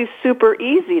actually super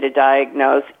easy to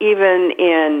diagnose, even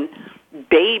in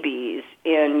babies,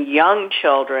 in young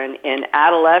children, in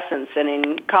adolescents, and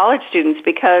in college students,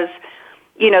 because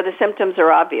the symptoms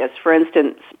are obvious. For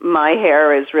instance, my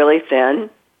hair is really thin.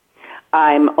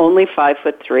 I'm only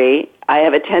 5'3". I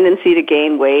have a tendency to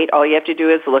gain weight. All you have to do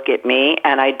is look at me,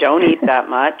 and I don't eat that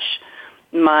much.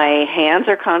 My hands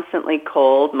are constantly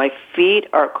cold. My feet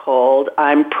are cold.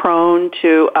 I'm prone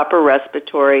to upper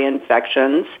respiratory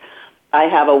infections. I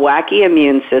have a wacky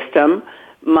immune system.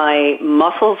 My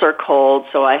muscles are cold,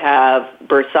 so I have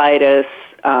bursitis,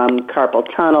 carpal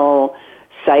tunnel,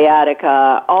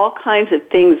 sciatica, all kinds of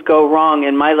things go wrong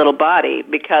in my little body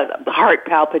because of the heart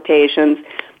palpitations,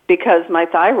 because my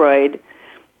thyroid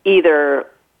either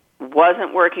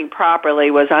wasn't working properly,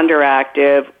 was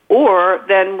underactive, or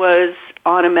then was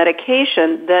on a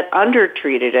medication that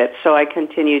undertreated it, so I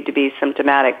continued to be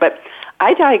symptomatic. But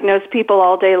I diagnose people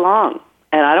all day long,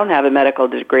 and I don't have a medical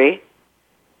degree.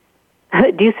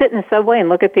 Do you sit in the subway and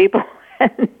look at people?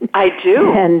 I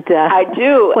do. I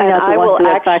do. And I will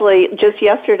actually, just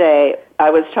yesterday,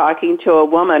 I was talking to a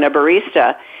woman, a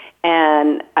barista,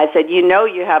 and I said, you know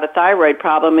you have a thyroid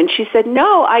problem. And she said,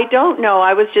 no, I don't know.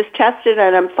 I was just tested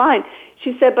and I'm fine.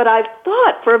 She said, but I've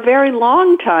thought for a very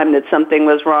long time that something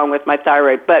was wrong with my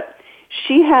thyroid. But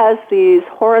she has these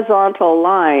horizontal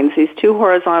lines, these two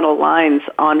horizontal lines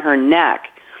on her neck.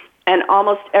 And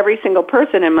almost every single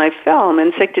person in my film,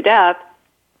 in Sick to Death,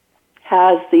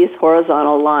 has these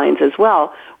horizontal lines as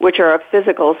well, which are a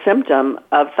physical symptom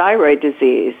of thyroid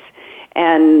disease.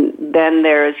 And then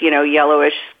there's,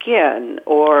 yellowish skin,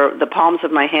 or the palms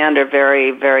of my hand are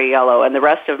very, very yellow, and the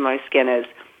rest of my skin is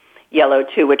yellow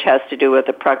too, which has to do with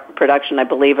the production, I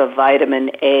believe, of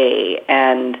vitamin A.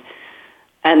 And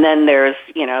then there's,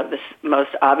 this most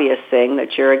obvious thing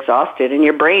that you're exhausted and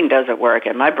your brain doesn't work,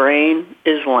 and my brain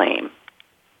is lame.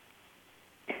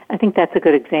 I think that's a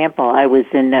good example. I was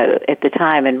at the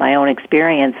time, in my own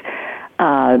experience,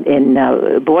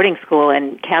 in boarding school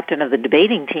and captain of the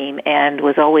debating team, and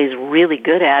was always really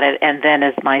good at it. And then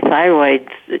as my thyroid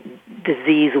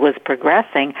disease was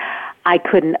progressing, I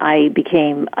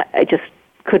just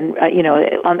couldn't,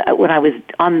 when I was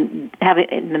in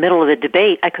the middle of the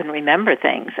debate, I couldn't remember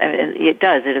things. I mean, it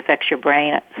does. It affects your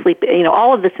brain, sleep,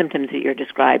 all of the symptoms that you're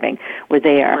describing were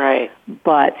there. Right.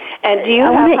 But and do you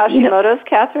have Hashimoto's,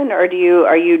 Kathryn, or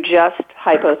are you just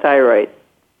hypothyroid?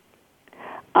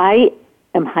 I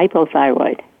am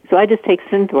hypothyroid. So I just take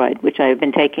Synthroid, which I've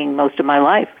been taking most of my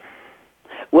life.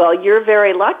 Well, you're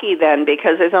very lucky then,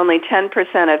 because there's only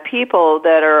 10% of people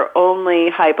that are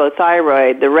only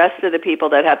hypothyroid. The rest of the people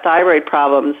that have thyroid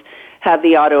problems have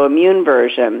the autoimmune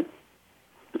version.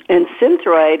 And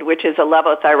Synthroid, which is a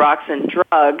levothyroxine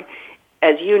drug,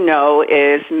 as you know,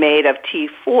 is made of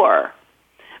T4.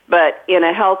 But in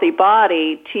a healthy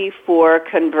body, T4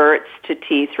 converts to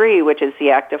T3, which is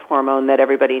the active hormone that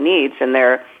everybody needs in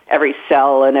every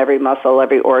cell and every muscle,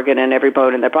 every organ, and every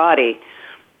bone in their body.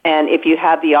 And if you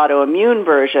have the autoimmune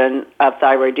version of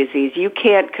thyroid disease, you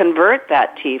can't convert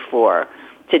that T4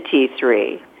 to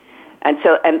T3.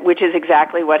 And which is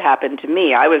exactly what happened to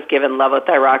me. I was given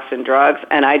levothyroxine drugs,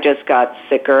 and I just got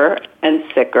sicker and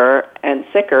sicker and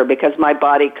sicker because my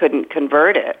body couldn't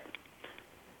convert it.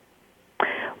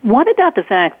 What about the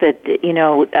fact that,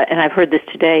 and I've heard this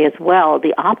today as well,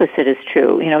 the opposite is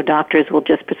true. Doctors will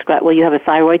just prescribe, you have a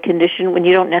thyroid condition when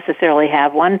you don't necessarily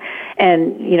have one,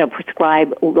 and,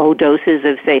 prescribe low doses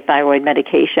of, say, thyroid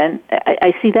medication.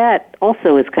 I see that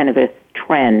also as kind of a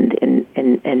trend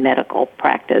in medical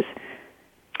practice.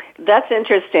 That's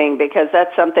interesting, because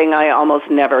that's something I almost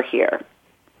never hear.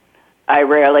 I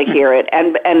rarely hear it.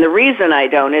 And the reason I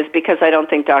don't is because I don't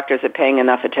think doctors are paying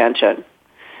enough attention.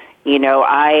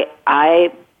 I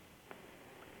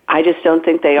just don't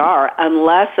think they are,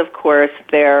 unless, of course,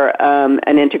 they're an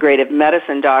integrative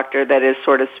medicine doctor that is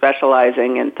sort of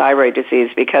specializing in thyroid disease.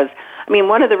 Because,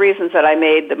 one of the reasons that I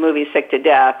made the movie Sick to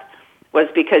Death was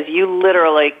because you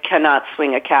literally cannot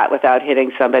swing a cat without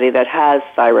hitting somebody that has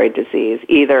thyroid disease,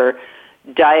 either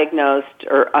diagnosed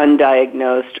or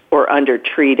undiagnosed or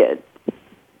undertreated.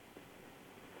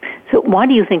 So why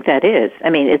do you think that is?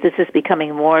 Is this just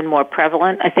becoming more and more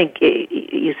prevalent? I think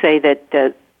you say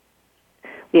that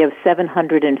we have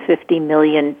 750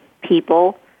 million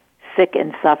people sick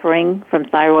and suffering from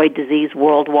thyroid disease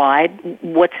worldwide.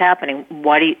 What's happening?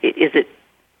 Is it,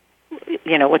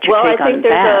 what's your take on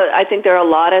that? I think there are a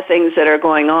lot of things that are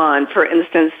going on. For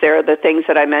instance, there are the things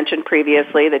that I mentioned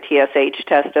previously. The TSH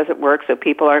test doesn't work, so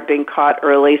people aren't being caught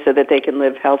early so that they can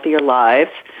live healthier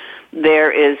lives.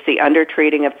 There is the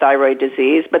undertreating of thyroid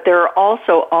disease, but there are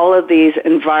also all of these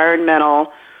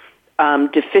environmental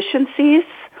deficiencies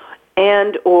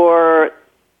and or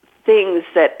things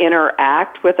that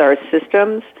interact with our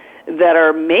systems that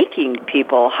are making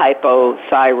people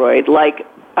hypothyroid, like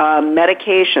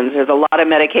medications. There's a lot of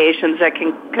medications that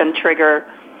can trigger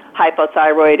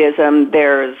hypothyroidism.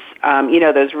 There's,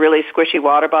 those really squishy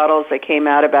water bottles that came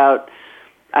out about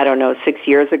 6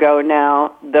 years ago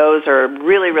now. Those are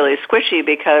really, really squishy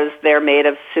because they're made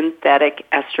of synthetic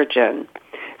estrogen.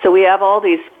 So we have all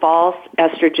these false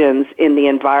estrogens in the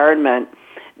environment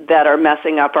that are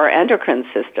messing up our endocrine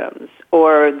systems.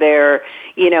 Or they're,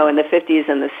 in the 50s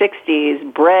and the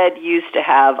 60s, bread used to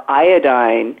have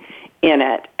iodine in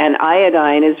it, and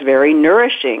iodine is very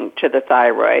nourishing to the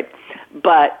thyroid.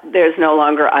 But there's no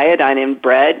longer iodine in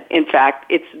bread. In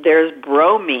fact, there's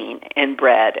bromine in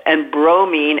bread, and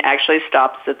bromine actually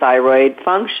stops the thyroid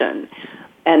function.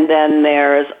 And then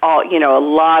there's a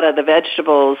lot of the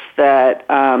vegetables that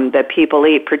that people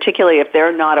eat, particularly if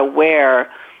they're not aware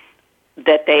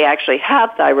that they actually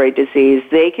have thyroid disease.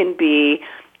 They can be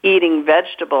eating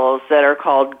vegetables that are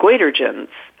called goitrogens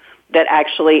that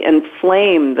actually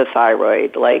inflame the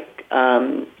thyroid, like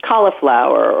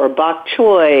cauliflower or bok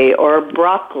choy or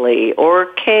broccoli or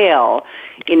kale,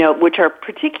 which are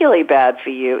particularly bad for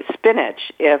you.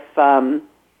 Spinach,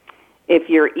 if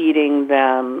you're eating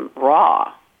them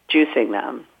raw, juicing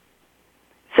them.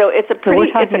 So it's a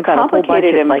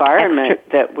complicated environment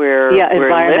that we're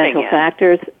environmental living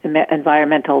factors,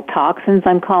 environmental toxins,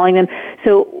 I'm calling them.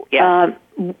 So yes.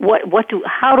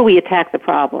 How do we attack the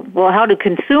problem? Well, how do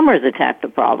consumers attack the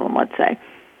problem, let's say?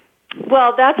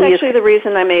 Well, that's actually the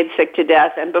reason I made Sick to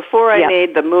Death. And before I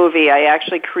made the movie, I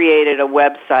actually created a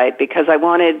website because I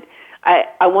wanted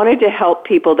to help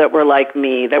people that were like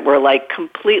me, that were like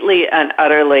completely and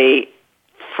utterly,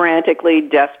 frantically,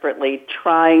 desperately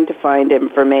trying to find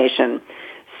information.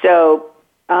 So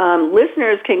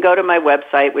listeners can go to my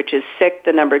website, which is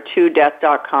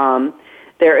sick2death.com.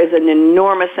 There is an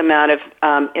enormous amount of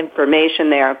information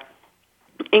there,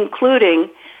 including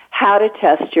how to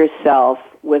test yourself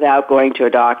without going to a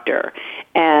doctor.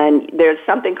 And there's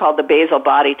something called the basal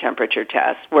body temperature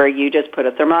test, where you just put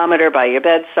a thermometer by your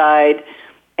bedside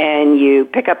and you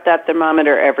pick up that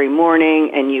thermometer every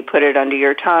morning and you put it under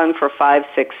your tongue for 5,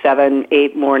 6, 7,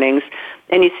 8 mornings,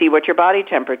 and you see what your body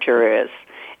temperature is.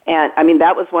 And,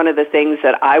 that was one of the things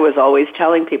that I was always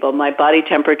telling people. My body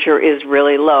temperature is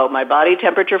really low. My body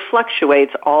temperature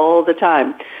fluctuates all the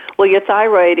time. Well, your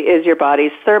thyroid is your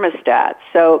body's thermostat.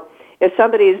 So if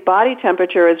somebody's body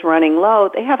temperature is running low,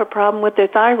 they have a problem with their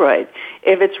thyroid.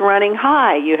 If it's running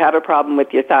high, you have a problem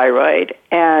with your thyroid.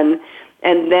 And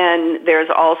then there's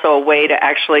also a way to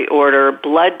actually order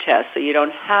blood tests, so you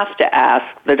don't have to ask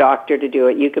the doctor to do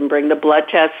it. You can bring the blood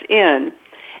tests in,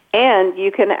 and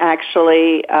you can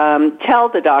actually tell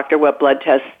the doctor what blood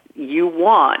tests you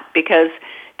want, because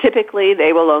typically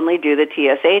they will only do the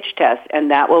TSH test, and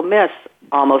that will miss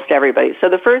almost everybody. So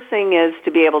the first thing is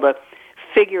to be able to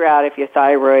figure out if your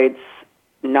thyroid's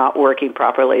not working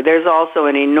properly. There's also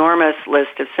an enormous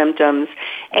list of symptoms,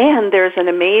 and there's an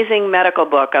amazing medical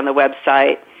book on the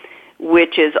website,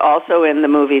 which is also in the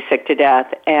movie Sick to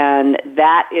Death, and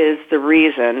that is the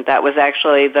reason, that was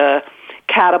actually the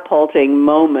catapulting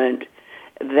moment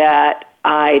that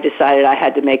I decided I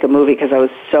had to make a movie, because I was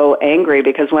so angry,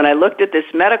 because when I looked at this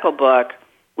medical book,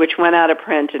 which went out of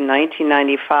print in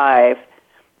 1995,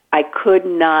 I could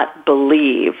not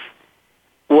believe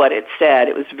what it said.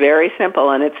 It was very simple,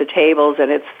 and it's the tables,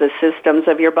 and it's the systems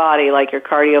of your body, like your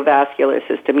cardiovascular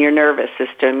system, your nervous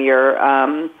system, your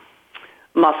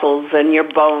muscles, and your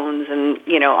bones, and,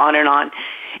 on and on.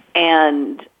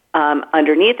 And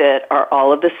underneath it are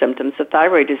all of the symptoms of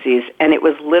thyroid disease. And it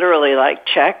was literally like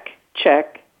check,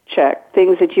 check, check,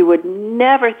 things that you would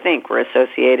never think were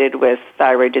associated with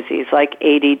thyroid disease, like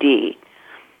ADD,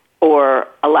 or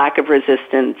a lack of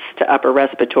resistance to upper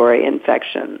respiratory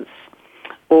infections,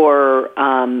 or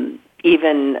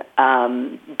even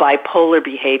bipolar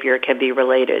behavior can be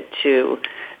related to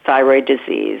thyroid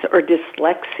disease, or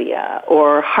dyslexia,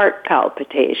 or heart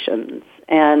palpitations.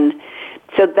 And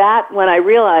so that, when I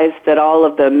realized that all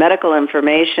of the medical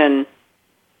information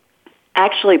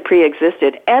actually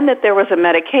pre-existed, and that there was a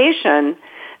medication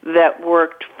that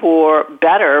worked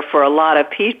better for a lot of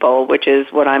people, which is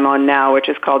what I'm on now, which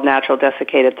is called natural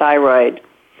desiccated thyroid,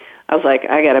 I was like,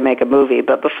 I got to make a movie.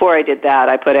 But before I did that,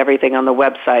 I put everything on the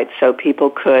website so people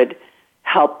could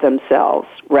help themselves,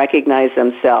 recognize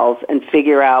themselves, and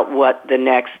figure out what the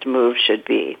next move should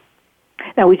be.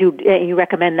 Now, would you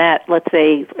recommend that, let's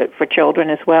say, for children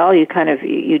as well? You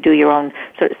you do your own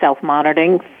sort of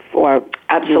self-monitoring, or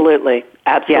absolutely.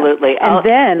 Yeah. And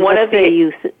then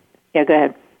go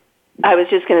ahead. I was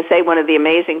just going to say, one of the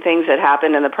amazing things that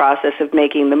happened in the process of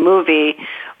making the movie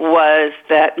was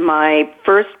that my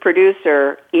first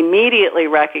producer immediately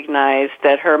recognized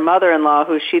that her mother-in-law,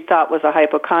 who she thought was a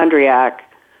hypochondriac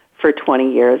for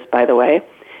 20 years, by the way,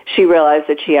 she realized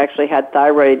that she actually had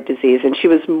thyroid disease, and she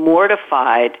was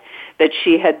mortified that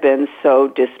she had been so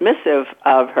dismissive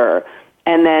of her.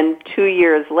 And then 2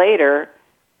 years later,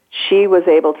 she was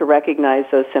able to recognize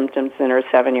those symptoms in her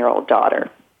 7-year-old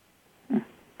daughter.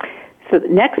 So the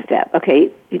next step,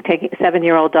 okay, you take a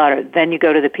 7-year-old daughter, then you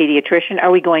go to the pediatrician. Are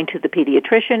we going to the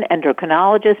pediatrician,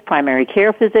 endocrinologist, primary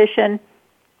care physician?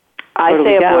 I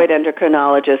say avoid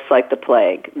endocrinologists like the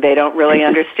plague. They don't really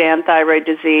understand thyroid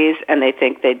disease, and they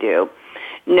think they do.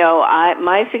 No,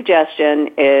 my suggestion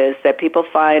is that people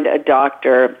find a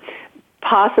doctor.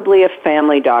 possibly a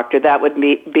family doctor. That would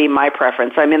be my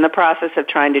preference. I'm in the process of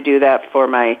trying to do that for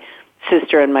my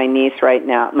sister and my niece right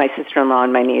now, my sister-in-law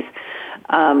and my niece.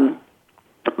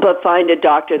 But find a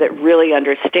doctor that really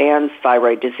understands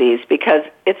thyroid disease, because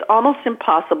it's almost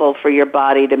impossible for your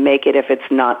body to make it if it's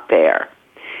not there.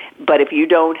 But if you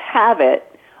don't have it,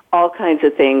 all kinds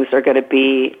of things are going to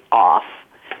be off.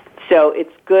 So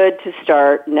it's good to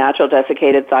start natural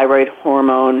desiccated thyroid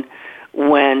hormone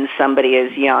when somebody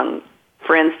is young.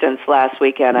 For instance, last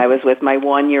weekend I was with my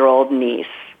 1-year-old niece,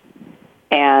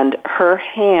 and her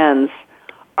hands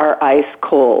are ice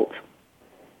cold,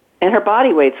 and her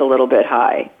body weight's a little bit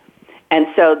high. And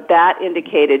so that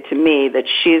indicated to me that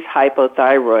she's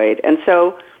hypothyroid. And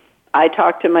so I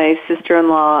talked to my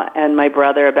sister-in-law and my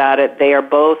brother about it. They are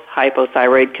both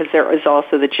hypothyroid because there is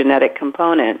also the genetic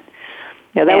component.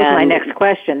 Yeah, that was my next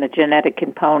question, the genetic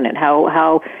component.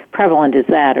 How prevalent is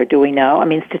that, or do we know? I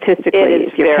mean, statistically,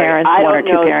 if your parents, one or two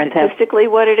parents have... I don't know statistically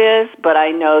what it is, but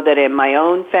I know that in my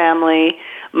own family,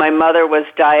 my mother was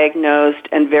diagnosed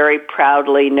and very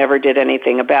proudly never did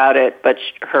anything about it, but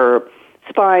her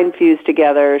spine fused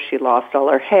together, she lost all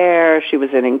her hair, she was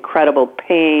in incredible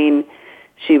pain,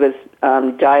 she was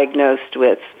diagnosed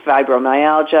with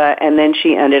fibromyalgia, and then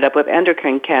she ended up with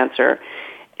endocrine cancer.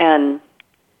 And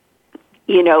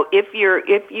you know, if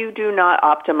you do not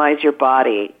optimize your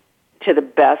body to the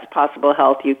best possible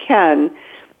health you can,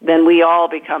 then we all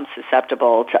become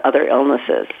susceptible to other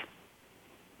illnesses.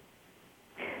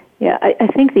 Yeah, I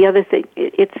think the other thing,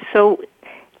 it's so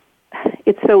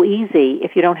easy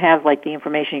if you don't have like the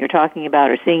information you're talking about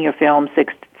or seeing your film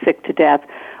Sick to Death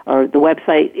or the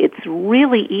website. It's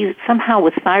really easy. Somehow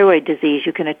with thyroid disease,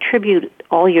 you can attribute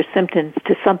all your symptoms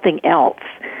to something else.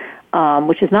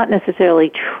 Which is not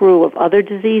necessarily true of other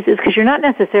diseases, because you're not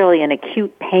necessarily in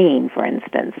acute pain, for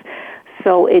instance.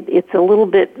 So it's a little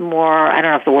bit more, I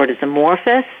don't know if the word is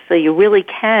amorphous, so you really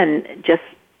can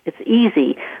it's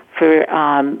easy for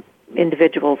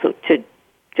individuals to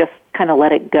just kind of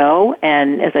let it go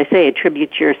and, as I say,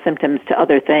 attribute your symptoms to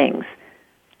other things.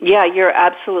 Yeah, you're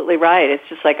absolutely right. It's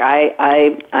just like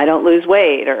I don't lose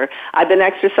weight, or I've been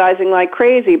exercising like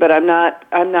crazy, but I'm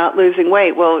not losing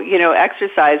weight. Well, you know,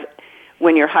 exercise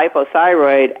when you're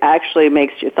hypothyroid actually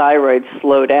makes your thyroid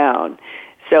slow down.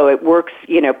 So it works,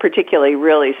 you know, particularly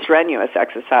really strenuous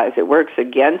exercise, it works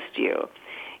against you.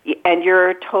 And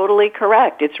you're totally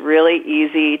correct. It's really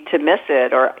easy to miss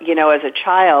it. Or, you know, as a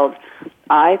child,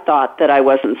 I thought that I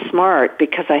wasn't smart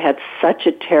because I had such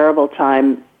a terrible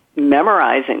time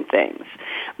memorizing things.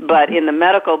 But in the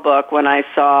medical book, when I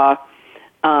saw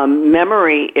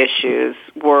memory issues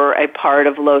were a part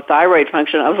of low thyroid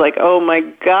function, I was like, oh my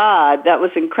God, that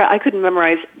was incredible. I couldn't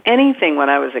memorize anything when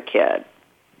I was a kid.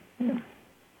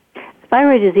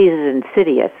 Thyroid disease is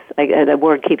insidious. The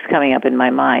word keeps coming up in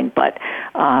my mind, but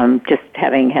just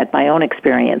having had my own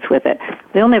experience with it.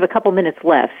 We only have a couple minutes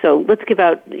left, so let's give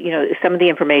out, you know, some of the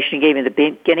information you gave me at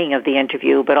the beginning of the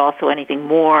interview, but also anything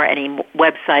more, any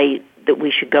website that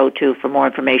we should go to for more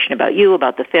information about you,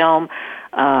 about the film,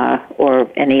 or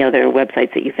any other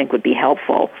websites that you think would be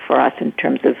helpful for us in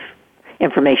terms of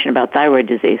information about thyroid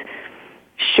disease.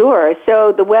 Sure.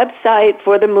 So the website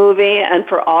for the movie and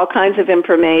for all kinds of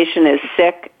information is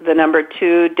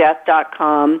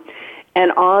sick2death.com.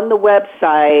 And on the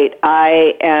website,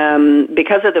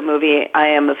 because of the movie, I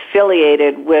am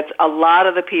affiliated with a lot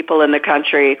of the people in the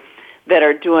country that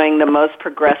are doing the most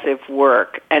progressive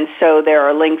work. And so there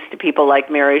are links to people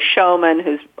like Mary Showman,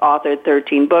 who's authored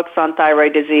 13 books on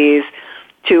thyroid disease,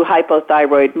 to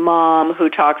Hypothyroid Mom, who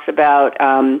talks about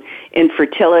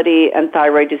infertility and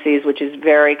thyroid disease, which is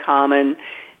very common.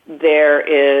 There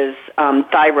is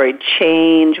Thyroid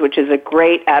Change, which is a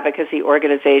great advocacy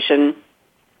organization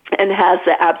and has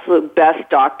the absolute best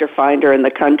doctor finder in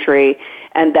the country,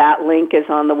 and that link is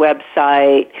on the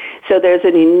website. So there's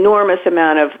an enormous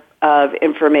amount of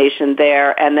information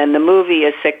there, and then the movie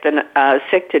is Sick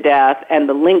to Death, and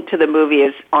the link to the movie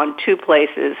is on two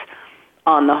places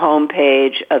on the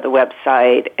homepage of the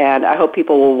website, and I hope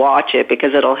people will watch it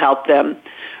because it'll help them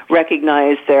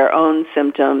recognize their own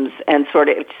symptoms, and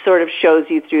it sort of shows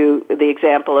you through the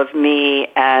example of me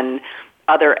and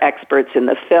other experts in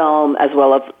the film, as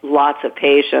well as lots of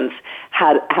patients,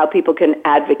 how people can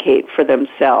advocate for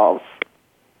themselves.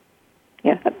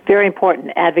 Yeah, very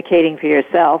important, advocating for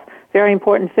yourself. Very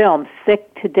important film,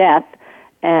 Sick to Death,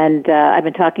 and I've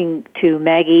been talking to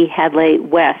Maggie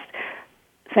Hadleigh-West.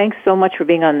 Thanks so much for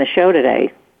being on the show today.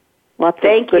 Lots of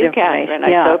good information. Kathryn.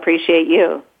 I so appreciate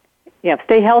you. Yeah,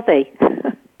 stay healthy.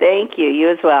 Thank you.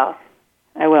 You as well.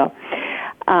 I will.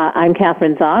 I'm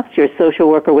Kathryn Zox, your social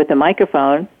worker with a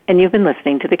microphone, and you've been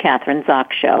listening to The Kathryn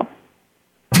Zox Show.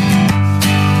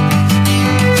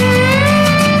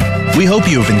 We hope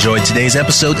you have enjoyed today's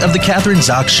episode of The Kathryn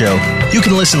Zox Show. You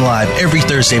can listen live every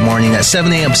Thursday morning at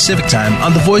 7 a.m. Pacific Time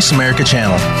on the Voice America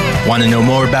channel. Want to know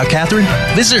more about Kathryn?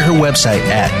 Visit her website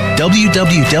at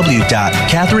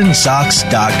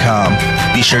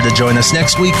www.kathrynzox.com. Be sure to join us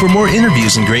next week for more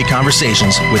interviews and great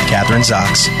conversations with Kathryn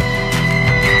Zox.